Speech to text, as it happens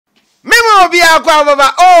Obia kwa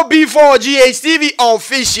baba OB4GH TV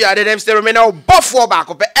official de dem still remain now before back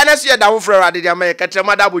up NS ya down for radio America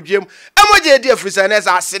trema double gym emoje dey frisa na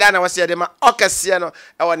sa sida na wase de ma okese no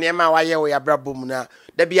e wo ne ma waye wo ya brabom na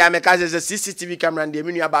da bia me ka say CCTV camera de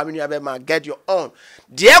menu aba ma get your own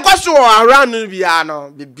de ekoso around no bia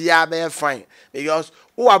no bia be fine because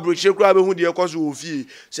who abroche kura be hu de ekoso ofie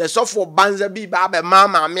say so for banza bi ba be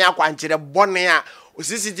mama me akwankire bone a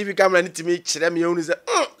CCTV camera ni timi kire me hu say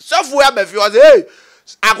so for ya be fi o say hey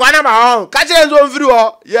akwana ba ho ka kire zo mfiri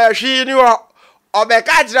ho ye hwi ni ho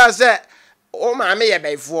obeka kire say o ma me ye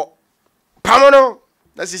beifo pamono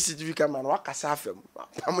na CCTV camera wakasa afem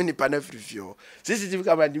pamu ni pana frifio CCTV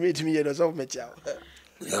camera di metimi ye no so mecha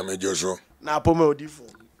ya mejo so na apoma odifo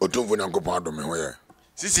otumfo nyankopon adome ho ye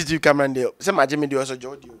CCTV camera de se maje me de oso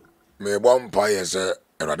jodi me bo mpa ye se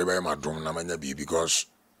erade be ma dum na manya bi because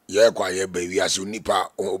ye kwa ye ba wi ase nipa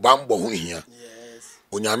obambo ho hia yes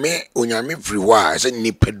onyame free wa se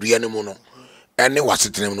nipa dua ne mu no ene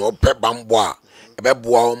wasetenem no ope bambo a ebe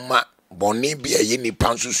boa ma boni bi ye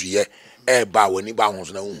nipa nsusuye ba wani ba ho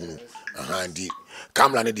so na hunhunu aha ndi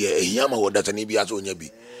camera ne de ehia ma wodata ne bi aso onya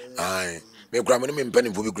bi me kura me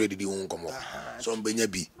mpanimfo bi grade di ho nkomo so mbenya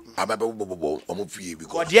bi ababobobo omo fie bi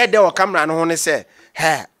ko de o camera no ho ne se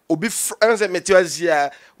he obi ense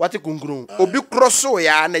metiazia wate kunguru obi crosso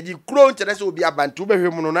ya na ji kro ntere se obi abantu behwe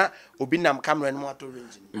mu no na obi nam camera no mo ato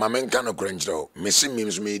range ma men kan no krenjiro me sim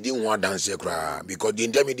me di ho dance kura because the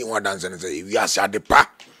ndem di ho dance ne se wi ase adepa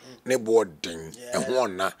ne boarding ho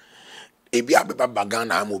na ebi abeba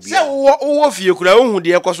bagana amobi se wo fie kura ohun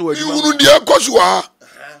de ekoso wa mi hunu de ekoso wa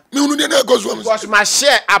mi hunu de na ekoso wa because ma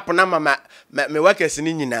share app na mama me workers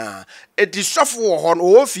ni nyina eti sofo wo ho no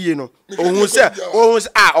wo fie no ohun se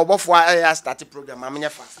obofo ya start program amenya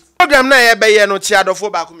fast program na ye be ye no chi adofo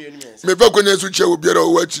ba ko mi oni mense me fa konya su che obiara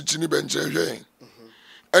o wa chichi ni benche hwe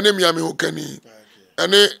ene mi ame ho kani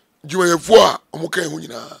ene jumayefo a omo kan ho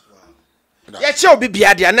nyina ye che obi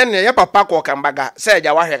bia de na ne ye papa ko Gambaga se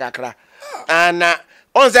eja wa hwe kakra ana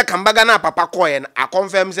onze Gambaga na papa koye na a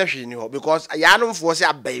confirm se hwe ni ho because ya no mfo se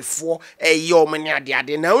abaifo eye o mani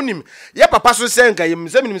ade na onim ye papa so se nka yim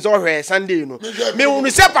se minim se hwe Sunday no me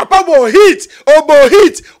unu se papa bo hit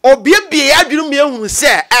obi bia adwuru me hu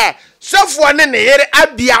se sofo ne yere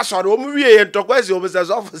abia sore o mu wie ntokwase o se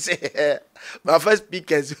sofo se my first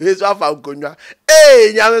speakers we so afa nkonwa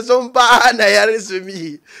nyame so mpa na yare so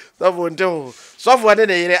mi sofo nto sofo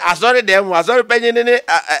ne yere asore dem asore penye ne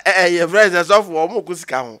ye friends sofo o mu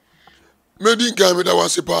kusika ho medi nka me da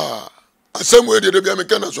wase pa asemu e de bia me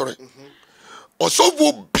kana sore o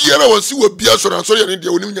sofo biara wasi wo bia sore asore ne de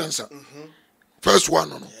onim nyansa first one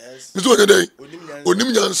no me so dey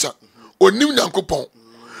onim nyansa onim nyankopon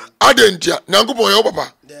adentia nyankopon yo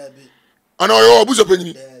papa ana yo obuso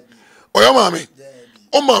penyini oya mame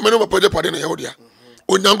o mame no papa de pade na ye odia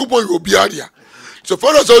onyankopon yo bia dia so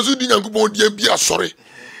far as ozu di nyankopon dia bia sore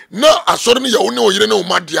na asore ne ye wo ne oyire na o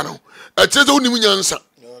madia no e teze onim nyansa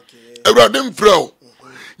ewrade mfrao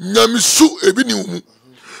nyamisu ebi ni umu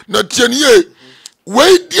na tieniye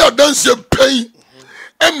we dia dance pain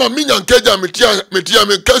e ma mi nyankeja metia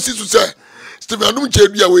me kasi su se Stephen Adom Kyei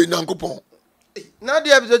Duah we nyankopon na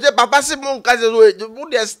dia episode papa se mon kaze so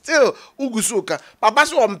they still ugusuka papa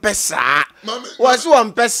se won pesa was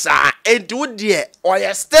won pesa enti wo de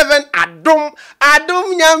oya Stephen Adom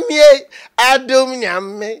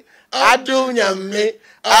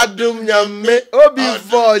nyame obi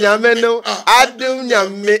fo nyame no Adom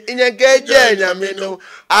nyame inyekeje nyame no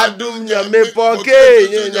Adom nyame poke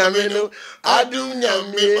nyame no Adom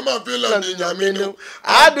nyame mama feel like nyame no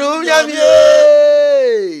Adom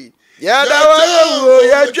nyame ya dawo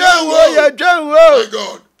ya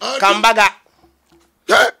God Gambaga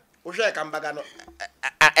o hwe Gambaga no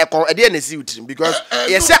e na si utrim because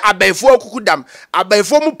ye say abaifo akukudam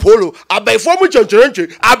abaifo mu polo abaifo mu chonchoronche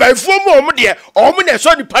abaifo mu omu de omu na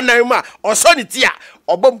so ni panan mu a oso ni ti a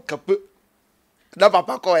obom kape na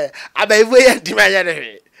papa ko e abaifo ye di ma ye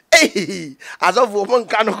ne asofo mo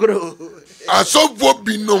nka no kro asofo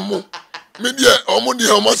binomo me de omu de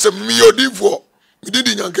omo se mi odifo mi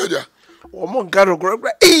di nyankeja omo nka no kro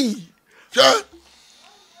ja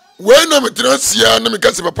we na metrasia na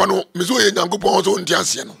mekase papa no me so ye nyankopon so ntia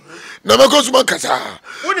ase no na meko so mankasa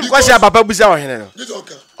woni kwase papa busa o hene no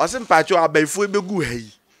o se mpacho abaifo ebegu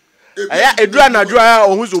hayi aya edura na dura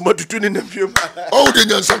ohun so matutu ni na fiem o de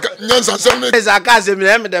nyansa sem ne ezaka se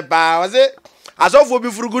me de pa o se asofo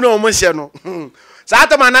bi furugu na o mo hye no sa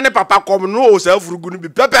ta mana ne papa kom no o sa furugu no bi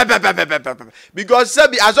because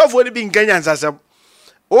sabi asofo ni bi nkanyansa sem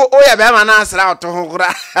ya be ma na asra oto ho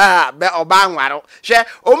kura be oba nwaro hwe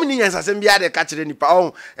omni nyansasem bia de ka kire nipa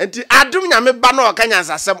oh enti adom nyame ba na oka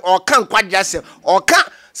nyansasem oka nkwagyasem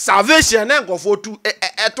oka salvation na nkofo tu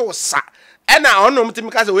eto sa ena ono mtimi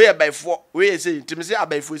ka se we ya baifo we say ntimi se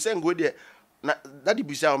abaifo se ngo de na dadi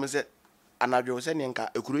busa o me se anadwo se ne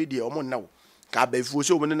nka ekuro de o mo na wo ka baifo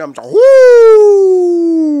se o mo nam so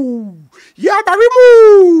ya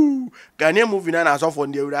barimu Ghanaian movie na so for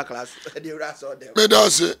the Eura class the Eura so them me da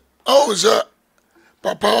se o se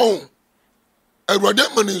papa o Ewurade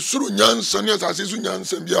mani suru nyansa ne asase su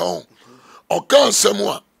nyansa bia o oka asem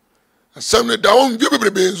a asem ne da on bia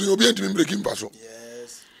bebrebe nzu obi antimi breaking paso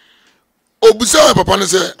yes obusa papa ne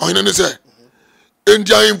se ohine ne se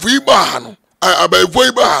endian fu iba ha no abaifo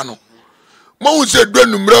iba ha no mo se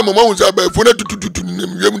dwanu mra mo se abaifo na tutututu ne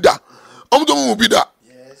wiem da omto mo bi da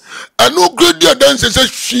anu grade dance se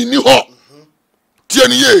hwini ho tie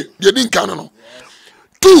ne ye de din kan no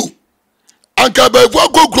two anka baifo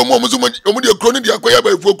akokro mo mo de kro ne de akoya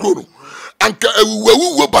baifo kro no anka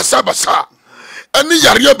awuwo basa basa ani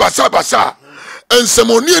yare basa basa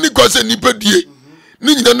ensemoni ani ko se nipa die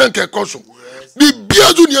ni nyina na nke koso bi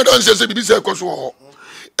bia zu ni dance se bi se koso ho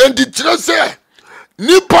enti kire se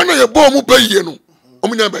nipa na ye bo mu bayiye no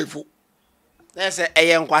omunya baifo Nese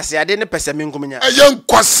eyen kwasiade ne pesemi nkumnya. Eyen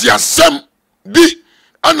kwasiasem bi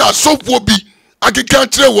ana asofo bi akeka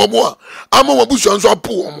kire wo mo a ama wo busu anso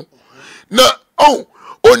apo wo mo. Na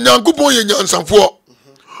onyankopon ye nyansafo.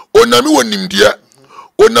 Onami wonimde.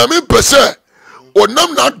 Onami pese.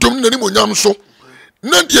 Onam na adom na ni monyam so.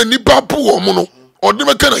 Na de nipa apo wo mo no. Ode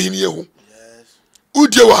meka na hiniye ho. Yes.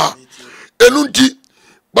 Udie wa. Enunti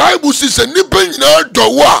Bible says nipa nyina do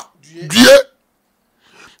wo a due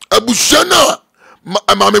abushana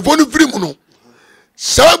mamefo no firi mu no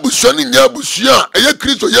sa abushana nya abushia eye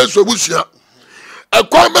Kristo Yesu abushia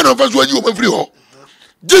akwa me no faso ayi o mafiri ho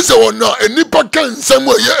gise wona enipa kan nsam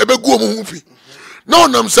eye ebegu o mu fi na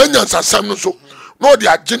onam sanya sasam no so na odi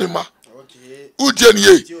agene ma uje ni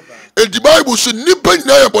ye edi Bible so nipa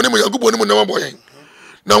nyina ya bone mo Yakobon mu na maboye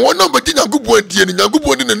na wona beti Yakobon adie ni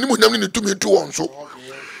Yakobon ni nanim nyam ni tumi to won so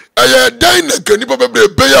eye dan na kanipa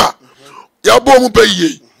bebrebe ya bo mu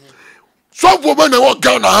bayiye so for man na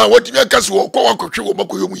Ghana ha what you can see what kwakotwe wo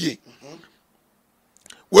makoyo mu ye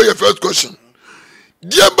where your first question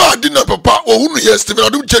dear ba dinna papa ohunu ye Stephen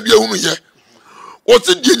Adom Kyei Duah ohunu ye o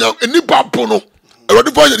se die nya eni papo no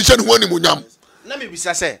erode fa ye de hye ne wani munyam na me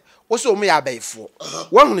bisa se wo se o me ya baifo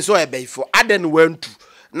wo hunu so e baifo aden wantu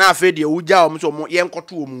na afa de wugya o so mo ye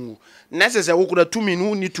nkoto o mu na se wo kura tumi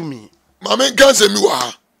no ni tumi mama kan se mi wa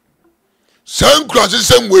ha san kura se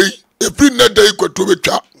semwei e free na dai kwato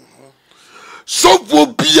betwa so for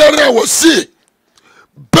biara wo se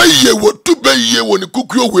baye wo tu baye wo ni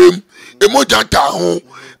kukuo wem e moja ta ho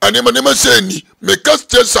anema nema se ni me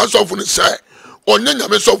kaste sa so fu ni se onye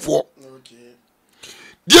nyame so fo okay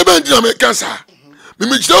die ben dina me kasa me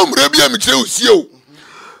me kire umre bia me kire osie o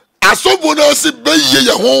asobo na se baye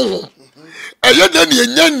ye ho eye da ni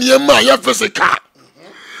enya niema ya physical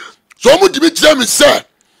so mo di me kire me se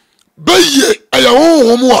baye aya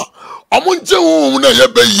ho mu a omo nje ho na ye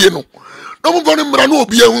baye no no mo fone mra no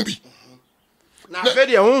obi ahu bi na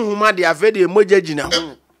afede honhuma de afede moja gina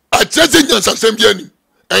ho a chese nyansasem bi ani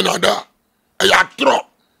enada ya tro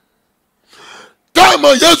tama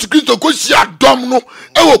Yesu Kristo ko si adom no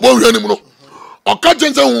e wo bo hwanim no o ka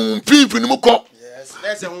jense humfifini mu ko yes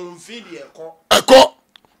let's humfidi eko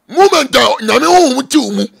moment nyame honhum ti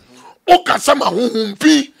mu o ka sama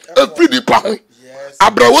humfi afidi pa ho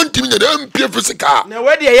abrawo ntimi nya de mpie physical na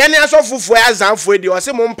we de ye ne asofofo azanfo de o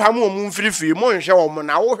se mo mpam o mu mfirifiri mo nhwe o mo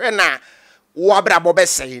na wo hwe na wo abrabo be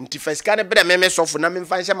sei nti physical ne bre meme sofo na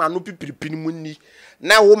memfa nhye ma no pipiripini mu ni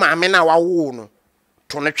na wo maame na wa wo no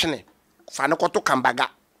to ne twene fa ne koto Gambaga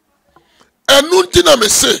enu nti na me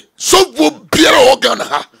se sofo biara o Ghana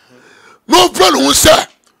ha no friend who say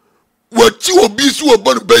wati obi su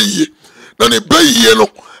obon bayiye na ne bayiye no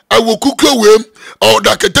awokuko wem or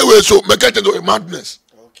that kete we so make it a madness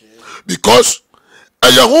okay because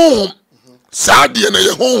aya home sadie na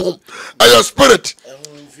ya home aya spirit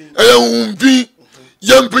aya humvi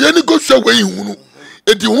yampe ni go so we hunu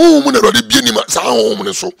enti home na rode bi ni sa home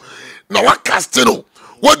ne so na wa cast no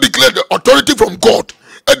what declare the authority from God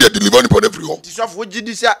and they deliver upon every home so for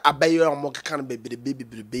gidi say abaye omo kan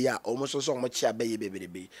bebrebe ya omo so omo chi abaye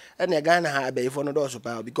bebrebe and e Ghana ha abaye for no do so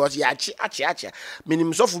pa because ya achi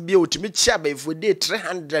minim so for bi otimi chi abaye for day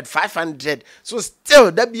 300 500 so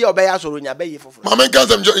still that be obaye so nya abaye for mama kan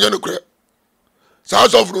sam je no kre sa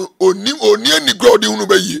so for oni ani gro de hunu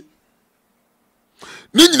baye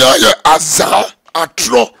ni nyina ya azaa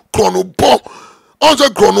atro krono bo onso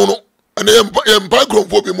krono no and then background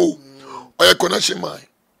for me more. Or connection mine.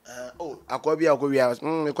 Oh,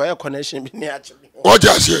 me quite a connection. What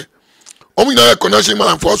I say? Only a connection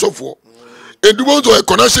man for so for. And the ones who a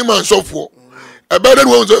connection man so for. A better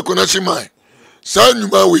ones who a connection man. Sign you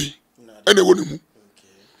my way. And they wouldn't move.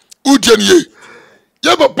 Ujeni. You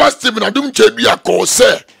have a past him and Adom Kyei Duah call,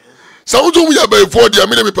 sir. Sounds only about 40, I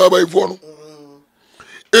mean, me by 4.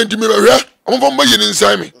 And to me, I'm from my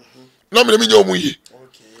inside me. No, me, your way.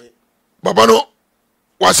 Babano,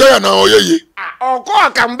 was I now? Ye. Oh,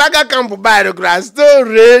 Gambaga come by the grass, still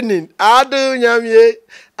raining. Adom Yame,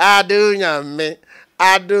 Adom Yame,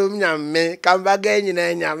 Adom Yame, Gambaga in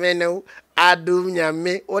Yameno, Adom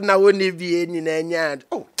Yame, or now only be in yard.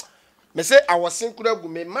 Oh, me say I was single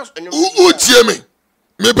with me, must and you tear me.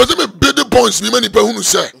 Me person me bid the points, me many people who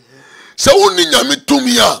say. So only Yami to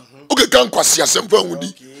me, okay, can't quasi asem for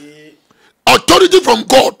authority from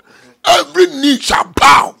God. Every knee shall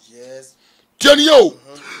bow. Yes. Tell you.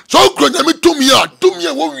 So Yami to me,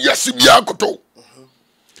 what yes, be a koto.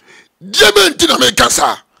 Diamond in America.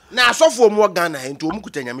 Now, so for more Ghana into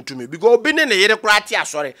Mukutanyami to me, because being in a Yerekratia,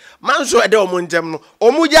 sorry, man, so I don't want them.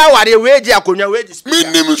 Omuja, what a wage, I couldn't wage.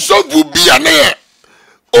 Meaning, so would be an air.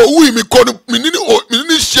 Oh, we me call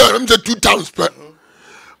me share them 2 times per.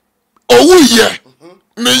 Oh, we yeah.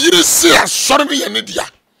 May you say a sorry and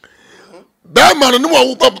idiot. That man, no one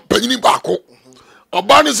will penny back. Or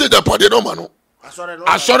Barney said that party no man.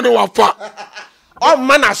 I saw no one far. Oh,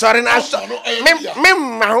 man, I saw I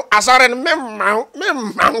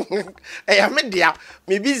am media,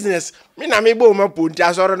 me business. Me na me bo ma punti,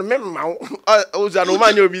 I saw no memma. Oh, no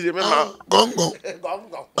man, your business. Gongo.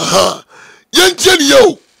 Yen tell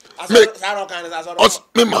you.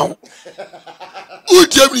 Me mau. Who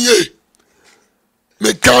tell me ye?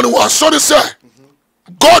 Me can was sorry sir.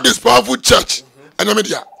 God is powerful church. And I'm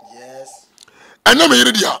media. Yes. And I'm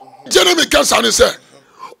media. Jeremy can say sir.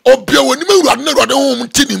 Obia when you run home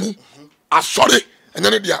tinimu. I sorry. And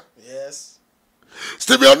then media. Yes.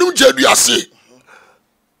 Stephen Adom Kyei Duah say.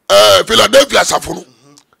 Philadelphia Safono.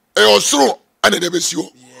 E osro and the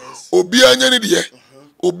besio. Yes. Obia nyane de.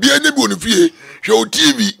 Obia ne bi onifie. Hwe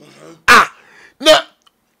TV. Na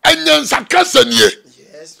enyansa kasa nie.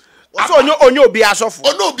 Yes. So onyo obi asofo.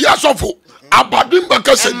 Ono obi asofo. Abadin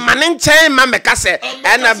bakasa. Manin chen ma mekase.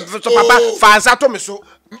 And so papa fansa to me so.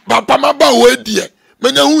 Papa maba we die.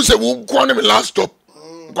 Menya hu se wo kwa ne me last stop.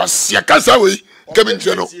 Kwasia kasa we kemi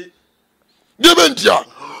ntie no. Die bentia.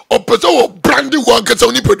 Opese wo brandi wo kasa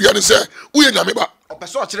oni pedua ne se wo ye nyame ba.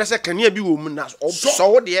 Opese o kire se kania bi wo mu na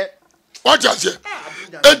so wo de. What you say?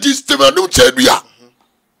 And this Adom Kyei Duah.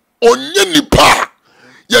 Onye nipa.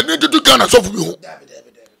 Ya need to Ghana so for me.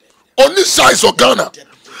 Only size of Ghana.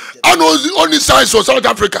 And only size of South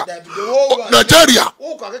Africa. Nigeria.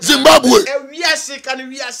 Zimbabwe.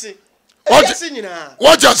 What you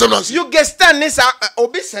say? You get stand this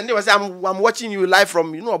Obi Sunday was I'm watching you live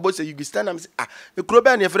from about say you get stand I'm say the club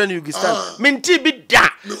and your friend you get stand. Minti be da.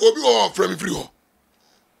 Me obi o from free ho.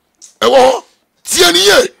 E wo tie ni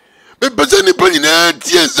ye. Me pese ni pa nyina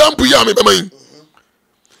tie example ya me be man.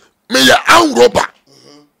 Me ya anroba.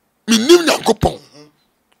 Me nim Nyankopon.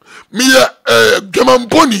 Me ya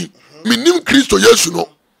dwamamponi. Me nim Kristo Yesu no.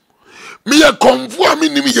 Me ya konfo a me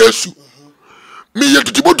nim Yesu. Me ya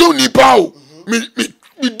tutiboto ni pao. Me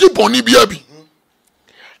diponi bia bi.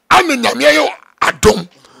 Ane nyame ayo adom.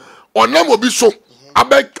 Onam obi so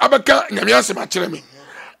abeka nyame asema kire me.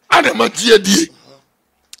 Ane matie die.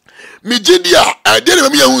 Me jedia de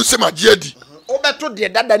me ya hu se magie di. Obeto de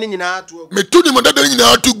dada ni nyina to. Me to de mo dada ni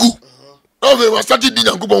nyina to gu. Ove was started di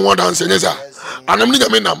Nyankopon one dance nyesa. Anam ni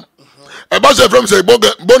nyame nam. E ba say from say born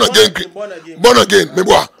again me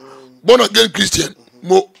boa. Born again Christian.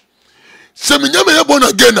 Mo. Se me nyame ya born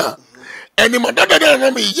again na. Eni ma dada na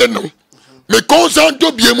me ye no. Me consent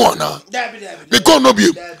to bie mo na. Me kon no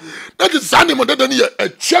bie. That is sane mo dada ni e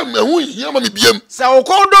twam ehun hia ma me biem. Sa o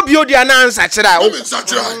kon do bio dia na ansa kira. O me sa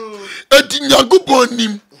kira. Edi Nyankopon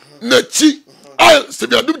nim na chi. Ai se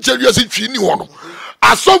bi Adom Kyei Duah se twi ni ho no.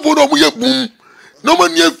 Asofo no mo ye bum. No mo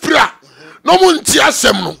nie fra. No mo nti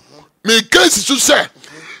asem no. Me case so se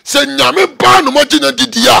nyame ba no mo gina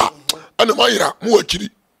didi a. Ana mo yira mo akiri.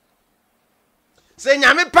 Se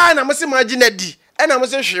nyame pa na mo se mo gina di. Ena mo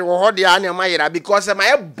se hwe wo ho de a na mo yira because am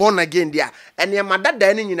I born again dia. Ene ma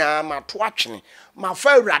dada ni nyina ma to atwene. Ma fa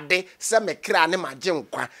awurade se me kra ne ma gye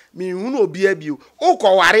nkwa. Me hu no obi abio. Wo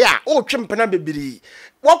ko ware a, wo twempena bebiri.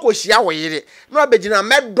 Wo ko hia wo yire. Na obegina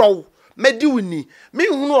medow. Medi wuni me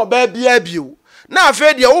hunu oba bia bio na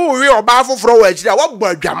afa de wo we oba foforo wa akira wo gbo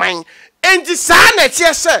adwaman enti saa na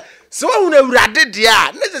tie se wo hunu awurade de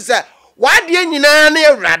a ne se Wadi nyina na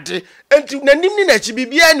Awurade enti nanim ni na chi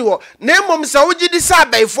bibia ni wo na emom sa wo gidi sa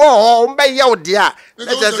abaifo ho mba ye wo de a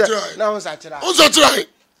na ho sa kira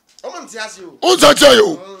omam ti ase o unsa kira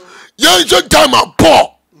yo ye je time a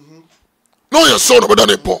Paul no your son oboda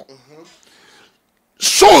ne Paul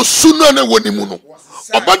so sunu na woni mu no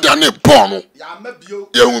oboda ne Paul no ya mabio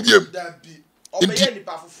ye hu biem obeya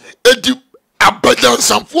nipa fufu edi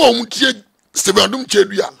abadansanfo a mutie Stephen Adom Kyei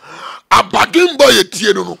Duah abadimba ye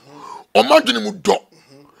tie no omadwene mu do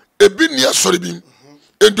ebi ne asori bim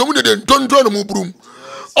entom de ntontro no mu brum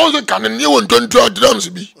ozo kan ne won ntontro drums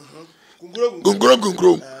bi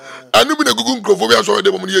gunguro anu bi na gugunkrofo bi aso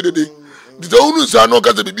de bom ne yedede dita unu sa no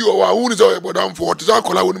ka se bibi wo wa unu sa bodam fo te sa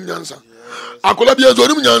akola wonum nyansa akola bi azo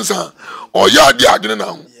wonum nyansa o ya ade adwene na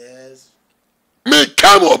ho me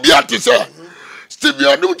kam obi ate se Stephen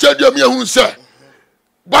Adom Kyei Duah me hu se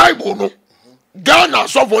Bible no Ghana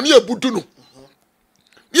so for ne abutu no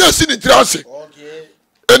ye si ni trase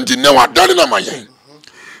enti ne wadane na mayen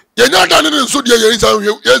ye nya dane ne so de ye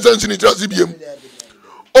san si ni trase biem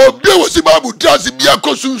obi wo si Bible trase bia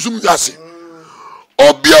ko sunsum yase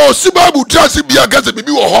obi o si Bible trase bia ga se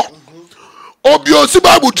bibi wo ho obi o si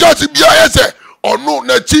Bible trase bia ye se ono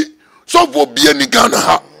na chi so for bia ni Ghana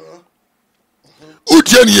ha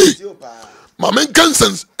utie ni ye mamen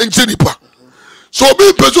kansans enche nipa so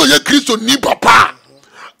obi person ye Kristo ni papa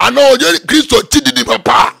ana oye Kristo tididi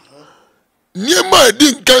papa niema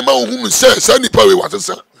edi nkan ma ohun se nipa we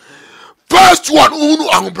wasesa first one ohun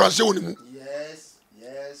ahombrase woni mu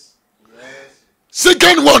yes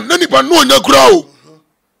second one na nipa no nya kura o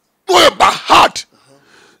no e ba heart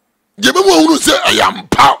je be mo ohun se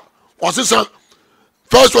ayampa wasesa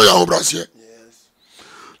first one ahombrase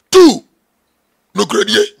two no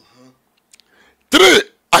kredie 3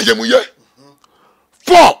 ayemuye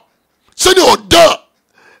 4 se ni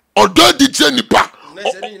odo di tie nipa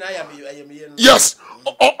yes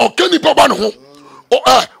okay nipa ba no ho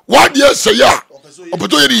what dey say ya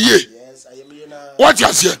obodo ye ye what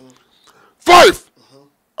you say 5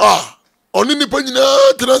 oni nipa nyina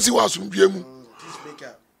transi wa asumdue mu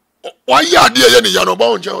wa ya de ye ne ya no ba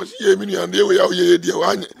won cha ye mi nu ande we ya ye de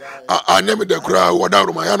wa anyem de kura wo da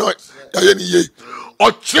roma ya no ya ye ni ye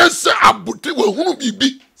o chese abute we hunu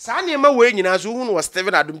bibi sa ne ma we nyina so hunu wo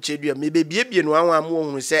Stephen Adom Kyei Duah me bebie no anwa mo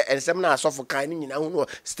hunu se ensem na asofo kan ni nyina hunu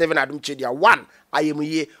Stephen Adom Kyei Duah 1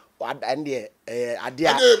 ayemuye ande ade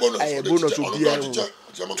a bono so bia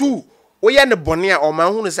 2 oye ne bone a o ma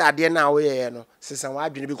hunu se ade na wo ye no sesan wa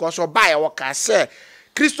adwene because o ba ye wo ka se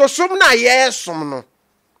Kristo som na ye som no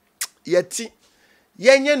yeti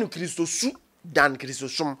yenye no Kristo su dan Kristo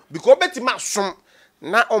som because beti ma som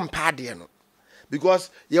na ompa ade no because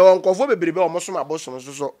ye won kofo bebrebe o mosom abosom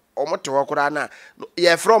so o mote hokora na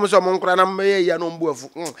ye from so mo nkora na me ya no mbu afu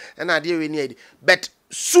na ade we ni adi but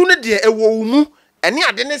su ne de ewo mu ene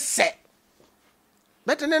ade ne se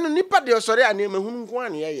but ne no nipa de osore ane mahunu nko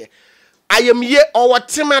ane ye ayem ye o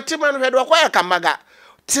wotima no hwe do kwa Gambaga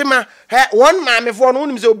tima he one mame for no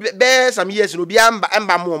nim se be some years no bi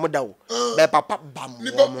amba mo da wo be papa bam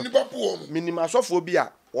nipa po minima sofo bi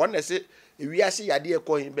a won na se ewiase yade e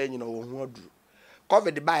ko hin be nyina wo hu aduru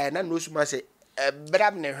COVID by na no suma se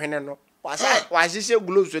bram ne hwene no wa sise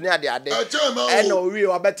gloves ni ade e na owie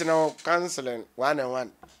wa betena canceling 1 and 1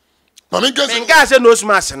 mami nka se no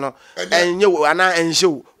suma se no enye wo ana enhye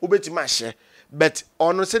wo obetima hye but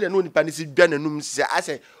ono se de no nipa ni si dwa nanum se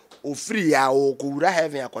ase ofiri ya o ko wura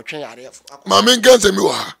heaven akotwen yare mami nka se mi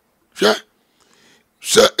wa hwe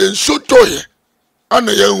se enso toye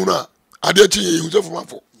ana ya huna ade chi ye hu se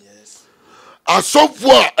fumafo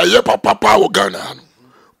asofo a eye papa wo Ghana no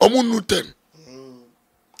omunu 10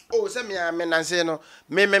 oh se me nanse no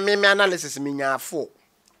me analysis me nya 4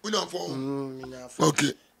 unya 4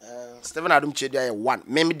 okay Stephen Adom Kyei Duah 1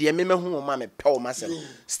 me de me hu o ma me pe o ma se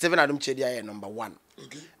Stephen Adom Kyei Duah number 1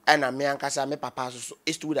 okay and me ankasa me papa so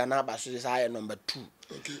student na ba so say number 2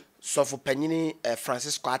 okay so for panyini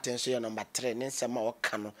Francisco attention number 3 ne nsema o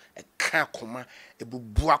ka no e ka akoma e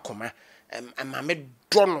bubu akoma ma me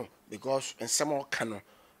do no because nsema o ka no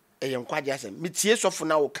e yankwaje asem metie sofo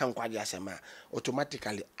na o ka nkwaje asem a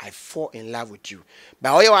automatically I fall in love with you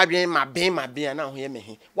ba o ye wa bien ma ben na ho ye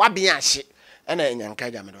mehi wa bien ahye na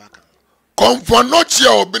yankaja me do aka comfort no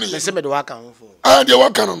chia obini me se me do aka ho fo de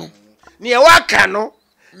waka no ne waka no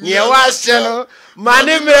ne wa hye no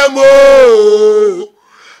mani mremo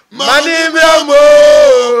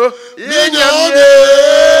yenyamye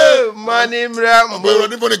mani mremo bo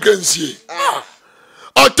ni boni kransie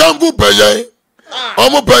otambu peye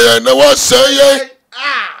omo peye na wa seye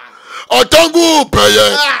otambu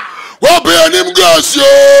peye wa peye nim gasio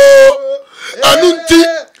anunti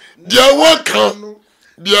dia waka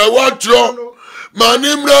Dear Watro,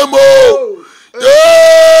 Manim Ramo,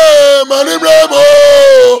 yeah, Manim Ramo,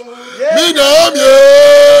 Minam,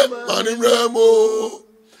 yeah, Manim Ramo.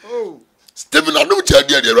 Stephen, I don't tell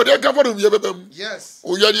you, I covered of you. Yes.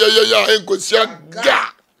 Oh, yeah, and could say,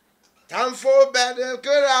 Gah. Time for better,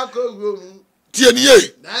 good alcohol room. Tierney,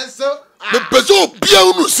 That's so. the person,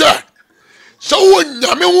 Piano, sir. So when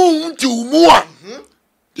Yami won't do more,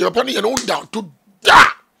 the opponent and own down to da.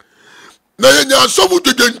 Now, you're so good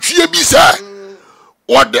to the Chibi, sir.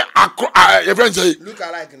 What the friends say, Look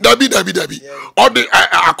alike. Dabby, or the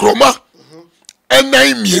Acroma, and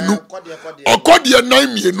 9 Mienu, or Cordia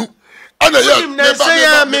 9 Mienu. And I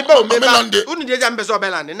say, maybe, only the Jambes of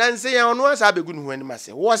Belan, and say, on once I be good when I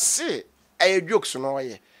say, was say, a jokes no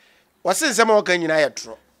way. Was in some more can you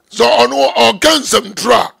tro. So on all guns and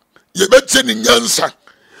draw, you bet sending Yansa.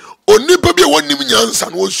 Only probably one name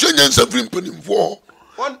Yansan was showing Yansa Frimpen for.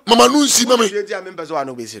 Mamma Nusi, Mamma, members who are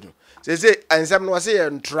no busy. Say, and some was here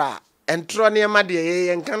and try. And try near my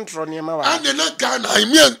dear and country near my and then I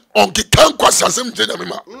mean, Uncle Canquas as some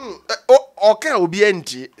gentleman. Okay, will be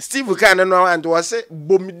empty. Steve can know and was it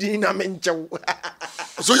Bomidina Mencho.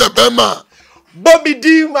 So you're Bama. Bobby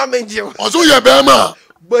D. Mamenjo. Or so you're Bama.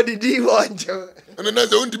 Body D. Wanjo. And then that's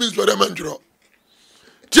the only means for the mantra.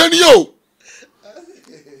 Jenny,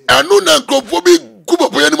 I know that Copobi Cuba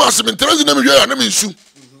Poyanimas and Transinam and Misu.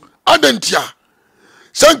 Adentia.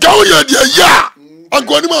 Sankawaya, dear, ya. I'm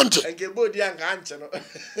going to mount.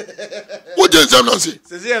 What does that say?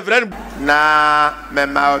 Says your friend. Nah,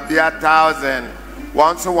 member be 1,000.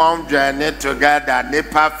 Once one journey together,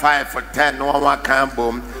 Nipa 5 for 10, no one can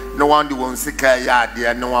boom, no one won't see a yard,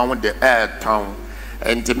 dear, no one with the air town.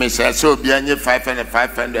 And to me, so be any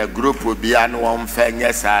 500 group will be an one fair,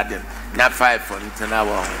 yes, I did. Not 5 for 10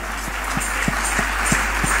 hours.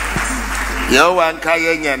 You want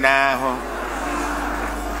Kayenya now.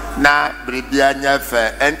 Na Bribianya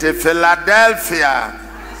fe ente Philadelphia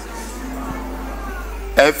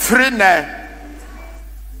e frine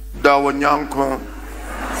do nyonko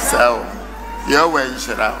so yo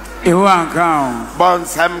wenshira e wan kan bon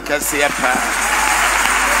sam kase pa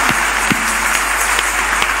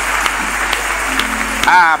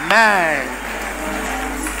amen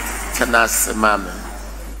tanas mama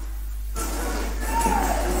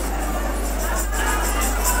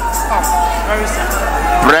very simple.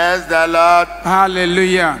 Praise the Lord.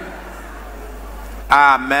 Hallelujah.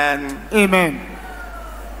 Amen. Amen.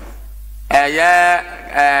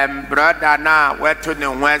 Brother na wetu ni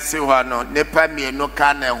nwesi hono nipa mienu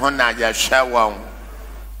ka ne ho na yehwe won.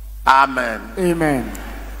 Amen. Amen.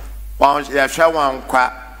 Won yehwe won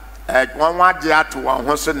kwa won wade ato won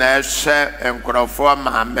ho so na ehwe enkrofo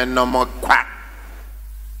ma menom kwa.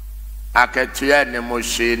 Aketua ne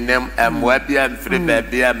moshi nem emwa bia mfiri ba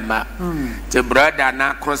bia ma te brother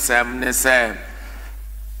na kosem ne se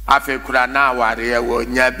afekura na ware wo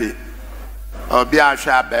nyabe obi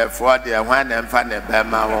ahwe abefo de hwan na mfa ne ba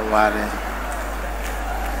ma won ware.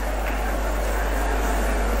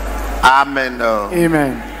 Amen.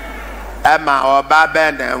 Amen. Emma oba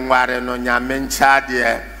be ne nware no nyame ncha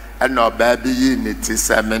de e no ba bi yi ne ti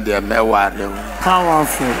se me de me ware.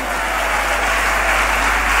 Powerful.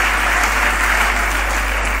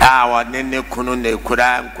 Awa nene kunu ne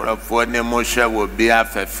kura nkurafo ne mo hwe wo bia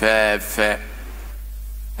fefefe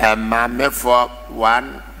mame for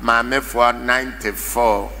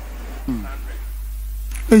 94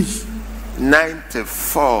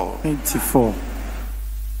 94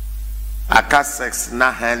 aka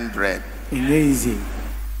 600 amazing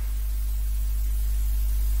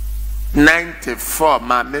 94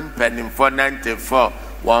 mame mpenim for 94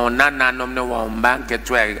 won nananom ne won bank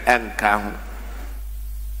to enka ho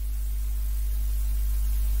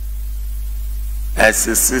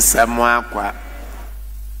esisi samwa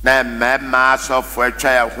na mema asofo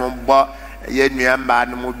atwa ya ho bo ye nuamba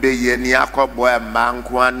no mu be ye ni akobo emma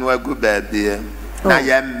nko anu agu baabie na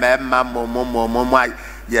ye mema momo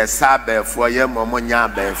ye sabefo ye momo nya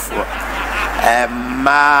befo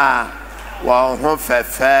emma wa ho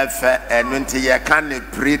fefefe enu nti ye kan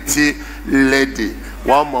pretty lady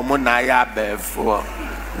wa momo na ya befo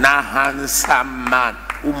na handsome man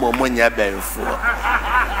umomo nya befo.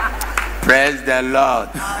 Praise the Lord.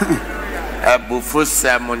 Bufu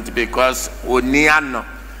sermon because oniano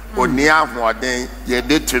onia hoden ye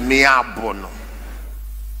de to me abono.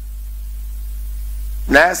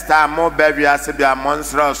 Next time mo baby ase bia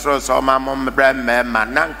monstro so ma mo mbre mema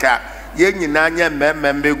nanka ye nyina nya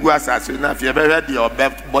mema mbegu asase na fie be hwe de obe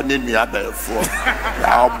bone nua befo.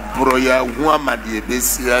 Ya obro ya hu amade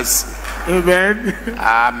besias. Amen.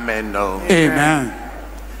 Amen. Amen.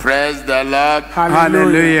 Praise the Lord.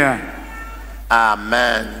 Hallelujah.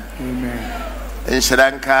 Amen. Amen.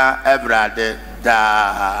 Inshranka ebrade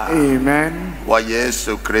da. Amen. Wa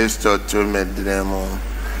Yesu Kristo tu medremo.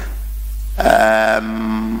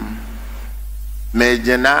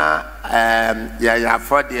 Mejena ya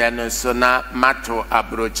yafode no so na mato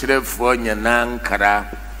abrochirefo nyina nkara.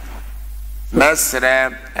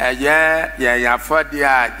 Mesre ya yafode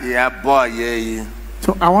a ya boy.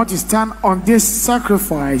 So I want to stand on this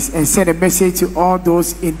sacrifice and send a message to all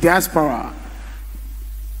those in diaspora.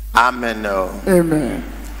 Amen. Amen.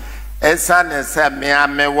 Esane se me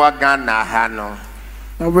ame wa Ghana ha no.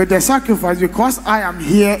 Now with the sacrifice, because I am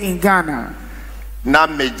here in Ghana. Na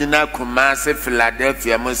mejina Kumasi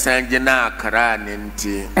Philadelphia musanjina Accra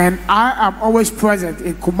ninti. And I am always present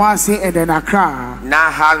in Kumasi and in Accra.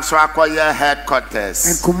 Na hanso akoye headquarters.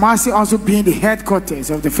 And Kumasi also being the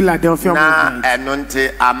headquarters of the Philadelphia movement. Na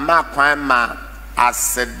enunti ama kwan ma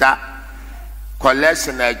aseda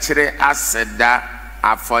collection achire aseda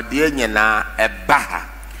afodie nyina ebaha.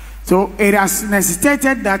 So it has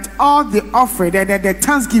necessitated that all the offering and the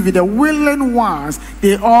thanksgiving, the willing ones,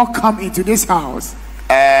 they all come into this house.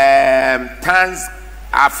 Thanks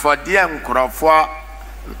for the nkrofo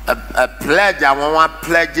a pledge I want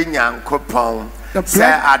pledge nyankopon. Say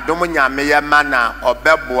Adom nyame ye mana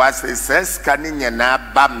obeboa se skani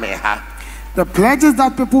nyana ba me ha. The pledges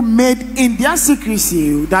that people made in their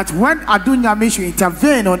secrecy, that when Adom nyame should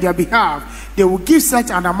intervene on their behalf, they will give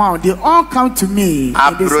such an amount. They all come to me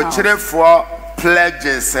in this house. For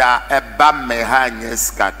pledges eba me ha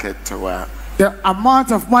nyeska ketwa. The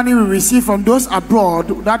amount of money we receive from those abroad,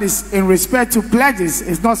 that is in respect to pledges,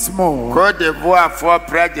 is not small. Cote d'Ivoire for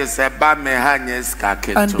pledges eba me ha nyeska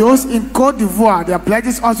ketwa. And those in Cote d'Ivoire, their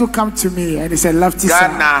pledges also come to me, and it's a lofty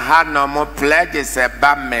sum. Ghana ha no mo pledges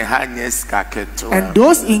eba me ha nyeska ketwa. And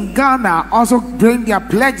those in Ghana also bring their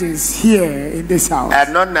pledges here in this house.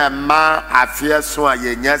 And no na ma afia so a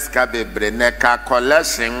yenyeska bebre ne ka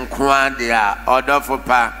collection kwa dia order for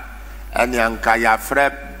pa and yanka ya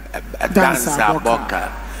frep dancer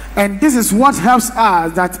boka. And this is what helps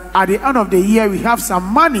us, that at the end of the year we have some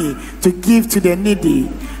money to give to the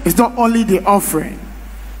needy. It's not only the offering.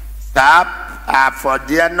 Stop for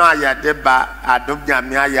dear no ayadeba Adom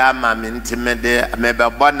nyame ya ma mintimede me be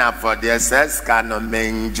bona for the says can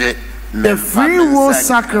menje. The free will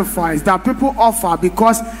sacrifice that people offer,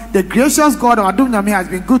 because the gracious God of Adom nyame has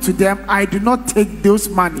been good to them, I do not take those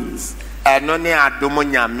monies. Eno ni Adom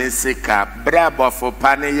nyame sika brabo for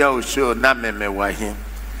pane ya usho na meme wahi.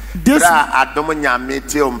 Bra Adom nyame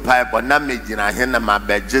ti umpai bo na mejina he na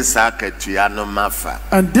mabeje sa ketua no mafa.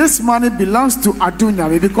 And this money belongs to Adom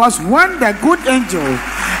nyame, because when the good angel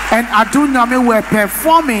and Adom nyame were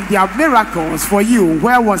performing their miracles for you,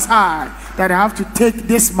 where was I that I have to take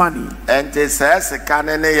this money? And it says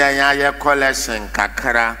kanene ya collection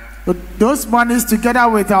kakra. But those monies together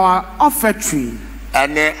with our offertory,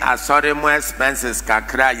 Any assorted more expenses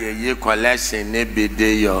kakra ye collection ne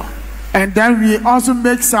bideyo. and then we also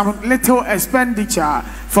make some little expenditure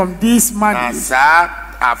from this money. Asa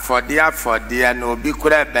afodia no bi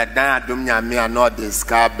kura bedan Adom nyame ano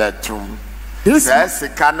diska betum. This, Says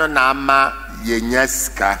kano na ama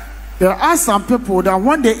yenyeska. there are some people that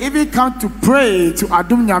when they even come to pray to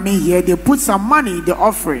Adom nyame here, they put some money in the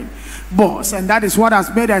offering box, and that is what has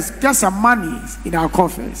made us get some money in our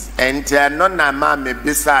coffers. And no na ma me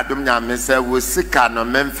bisa Adom nyame se wo sika no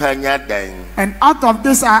memfanya den. And out of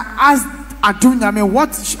this, I asked Adom nyame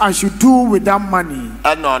what I should do with that money.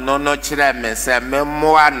 No kire me se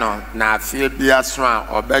memmoa no na afie bia so a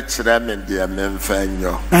obekire me de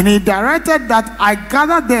memfanyo. And he directed that I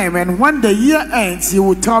gather them, and when the year ends, he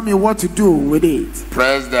will tell me what to do with it.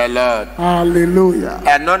 Praise the Lord. Hallelujah.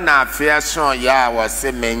 No na afie so ya was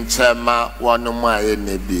se menchema wonu mu aye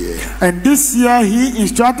ne bie. And this year, he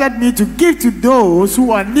instructed me to give to those who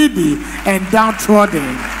are needy and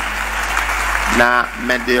downtrodden. Na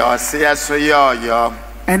me de ose so yo.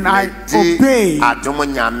 And I obeyed. Adom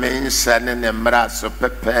nyame nse ne ne mra so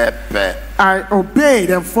pepepe. I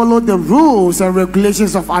obeyed and followed the rules and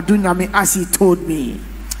regulations of Adom nyame as he told me.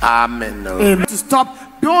 Amen. Amen. To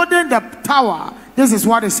stop building the tower. This is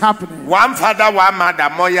what is happening. One father, one mother,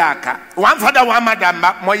 moyaka. One father, one mother,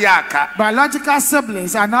 moyaka. Biological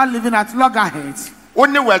siblings are now living at loggerheads.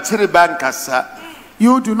 Only wachiri bankasa.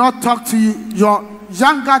 You do not talk to your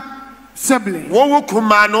younger sibling.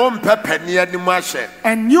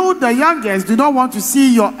 And you, the youngest, do not want to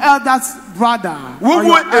see your eldest brother or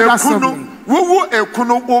your elder sibling.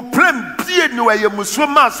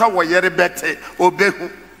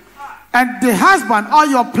 And the husband, all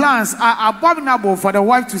your plans are abominable for the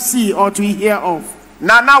wife to see or to hear of.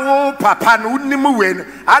 Nana wo papa no unim wen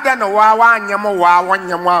ada no wa anyam wa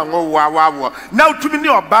wanyam wa now to me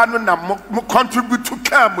oba no na mo contribute to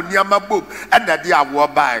kam niama bob and that dia wo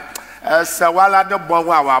bai wala de bon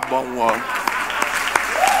wa bon wo.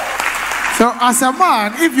 So as a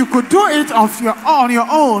man, if you could do it on your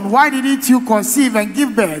own, why didn't you conceive and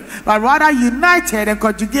give birth, but rather united and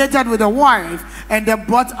conjugated with a wife and they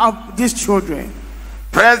brought up these children?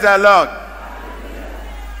 Praise the Lord.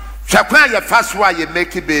 First why you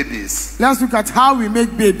make babies. Let's look at how we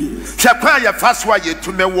make babies. First why you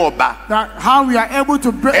to me woba. How we are able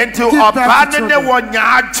to bring into a children.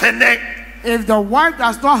 If the wife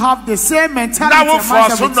does not have the same mentality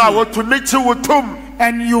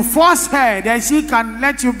and you force her, then she can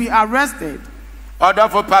let you be arrested.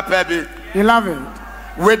 Beloved,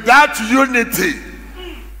 without unity,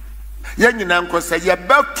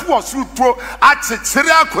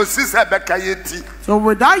 so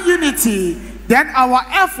without unity, then our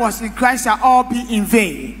efforts in Christ shall all be in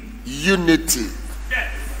vain. Unity.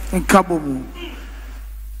 In Kabomu.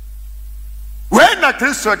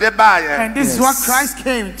 And this is what Christ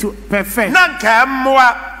came to perfect. So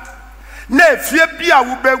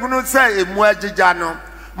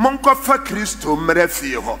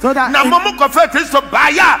that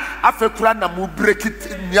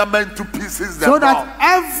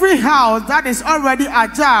every house that is already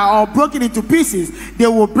ajar or broken into pieces, they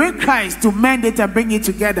will bring Christ to mend it and bring it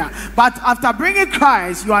together. But after bringing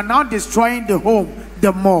Christ, you are now destroying the home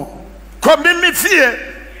the more.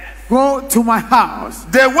 Go to my house.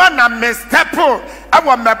 The one I misstep.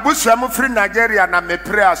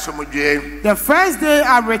 The first day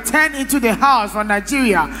I returned into the house from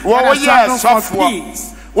Nigeria,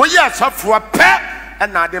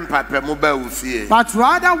 but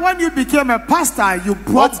rather when you became a pastor, you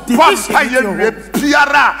brought division into your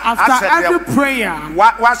home. After every prayer,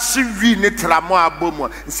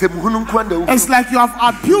 it's like you have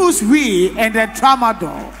abused we and the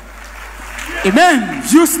tramadol. Amen.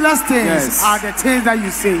 Useless things are the things that you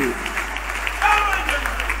say.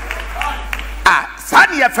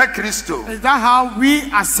 Is that how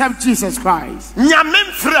we accept Jesus Christ? Before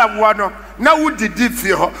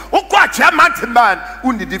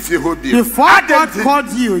God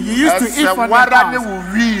called you, you used to eat from the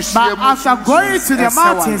house. But after going to the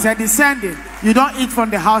mountains and descending, you don't eat from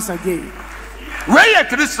the house again.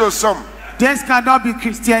 This cannot be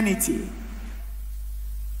Christianity.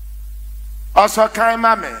 Also, kind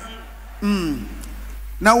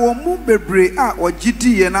na womu bebre a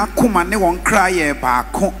ogidi ye na koma ne won kraye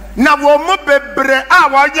baako na womu bebre a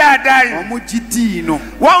wo ya dan omu gidi no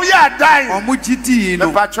wo ya dan omu gidi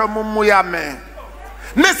no ba cho mumu ya me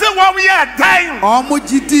se wo ya dan omu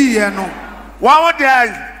gidi ye no wo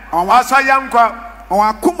dan also yankwa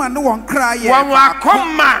won akoma ne won kraye won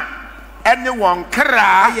akoma ene won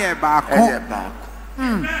kraye baako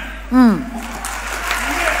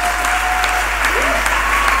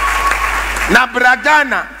na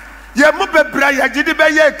bragana ye mu bebra ya gidi be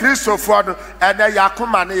ye Kristofo no ene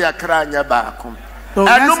yakoma ne ye kra nya baako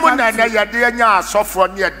enu mu na ne ye de nya asofo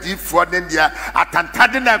ne adifo ne dia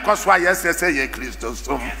atantade na ekoso ayesese ye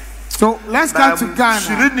Kristosom. So let's come to Ghana.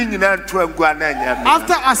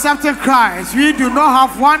 After accepting Christ, we do not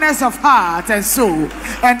have oneness of heart and soul,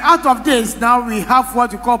 and out of this now we have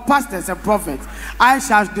what we call pastors and prophets. I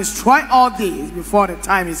shall destroy all these before the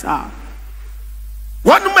time is up.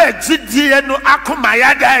 All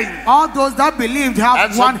those that believed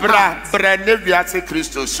have one heart.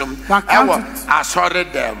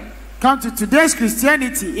 Come to today's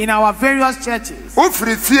Christianity in our various churches. Now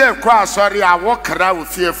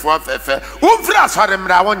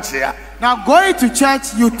going to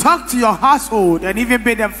church, you talk to your household and even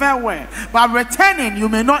bid them farewell. But returning, you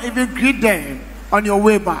may not even greet them on your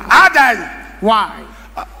way back. Why?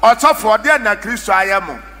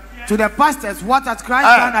 To the pastors, what has Christ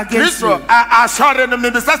done against you?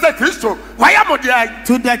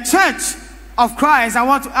 To the church of Christ, I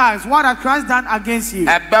want to ask, what has Christ done against you?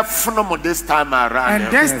 This time around.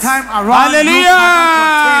 And this time around, hallelujah.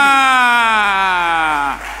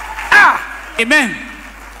 Amen.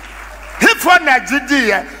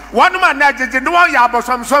 One man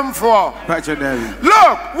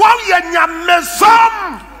look,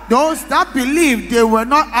 those that believed they were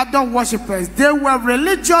not Adom worshippers, they were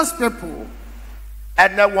religious people.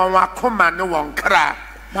 And then one command, one cry.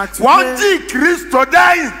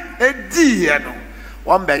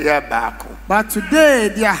 But today,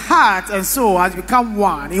 their heart and soul has become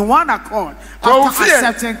one, in one accord, after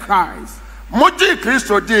accepting Christ.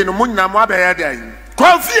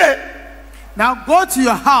 Now go to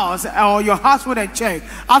your house or your household and check.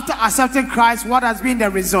 After accepting Christ, what has been the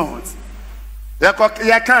result? You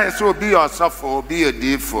can't so be yourself or be a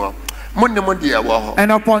day for.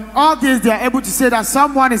 And upon all this, they are able to say that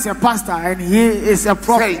someone is a pastor and he is a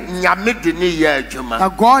prophet.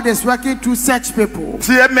 That God is working through such people.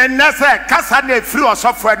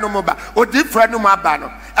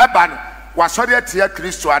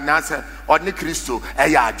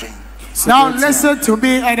 Now listen to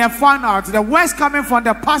me and then find out the words coming from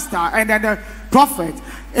the pastor and then the prophet.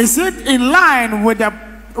 Is it in line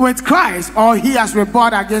with Christ, or he has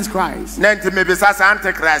rebelled against Christ? So I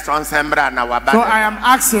am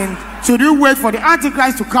asking, should you wait for the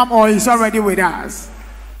Antichrist to come, or he's already with us?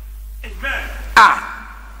 Amen.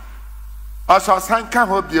 Also, Sanka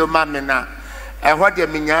hope you mamina, and what you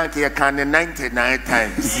mean, you can 99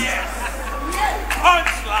 times.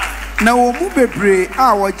 Na wo mu bebre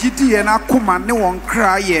a wo gidi ye na akoma ne won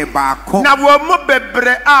kra ye baako. Na wo mu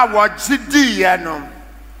bebre a wo gidi ye no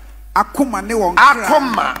akoma ne won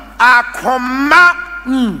kra. Akoma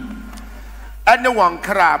ene won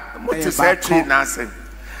kra mo te say tree na se.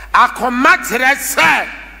 Akoma tere se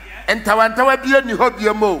entawantawa bia ni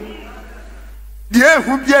hobia mo. Die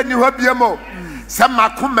hu bia ni hobia mo. Se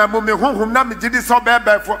makoma mo me honhom na me gidi so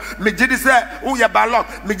bebefo me gidi se wo ye balon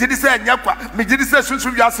me gidi se nyakwa me gidi se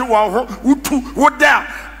sunsun wiase wo ho utu wo da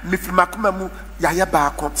me fi makoma mu ya ye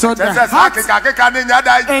baako. So the heart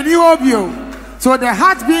and you obio. So the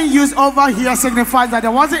heart being used over here signifies that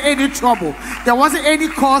there wasn't any trouble, there wasn't any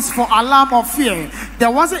cause for alarm or fear,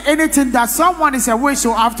 there wasn't anything that someone is away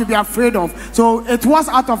so have to be afraid of. So it was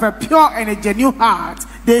out of a pure and a genuine heart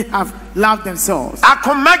they have loved themselves.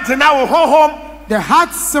 The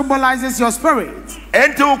heart symbolizes your spirit.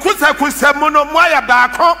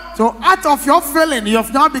 So out of your feeling, you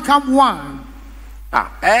have now become one.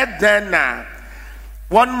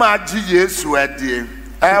 One maji Yesu adi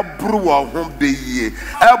ebruwa hon beye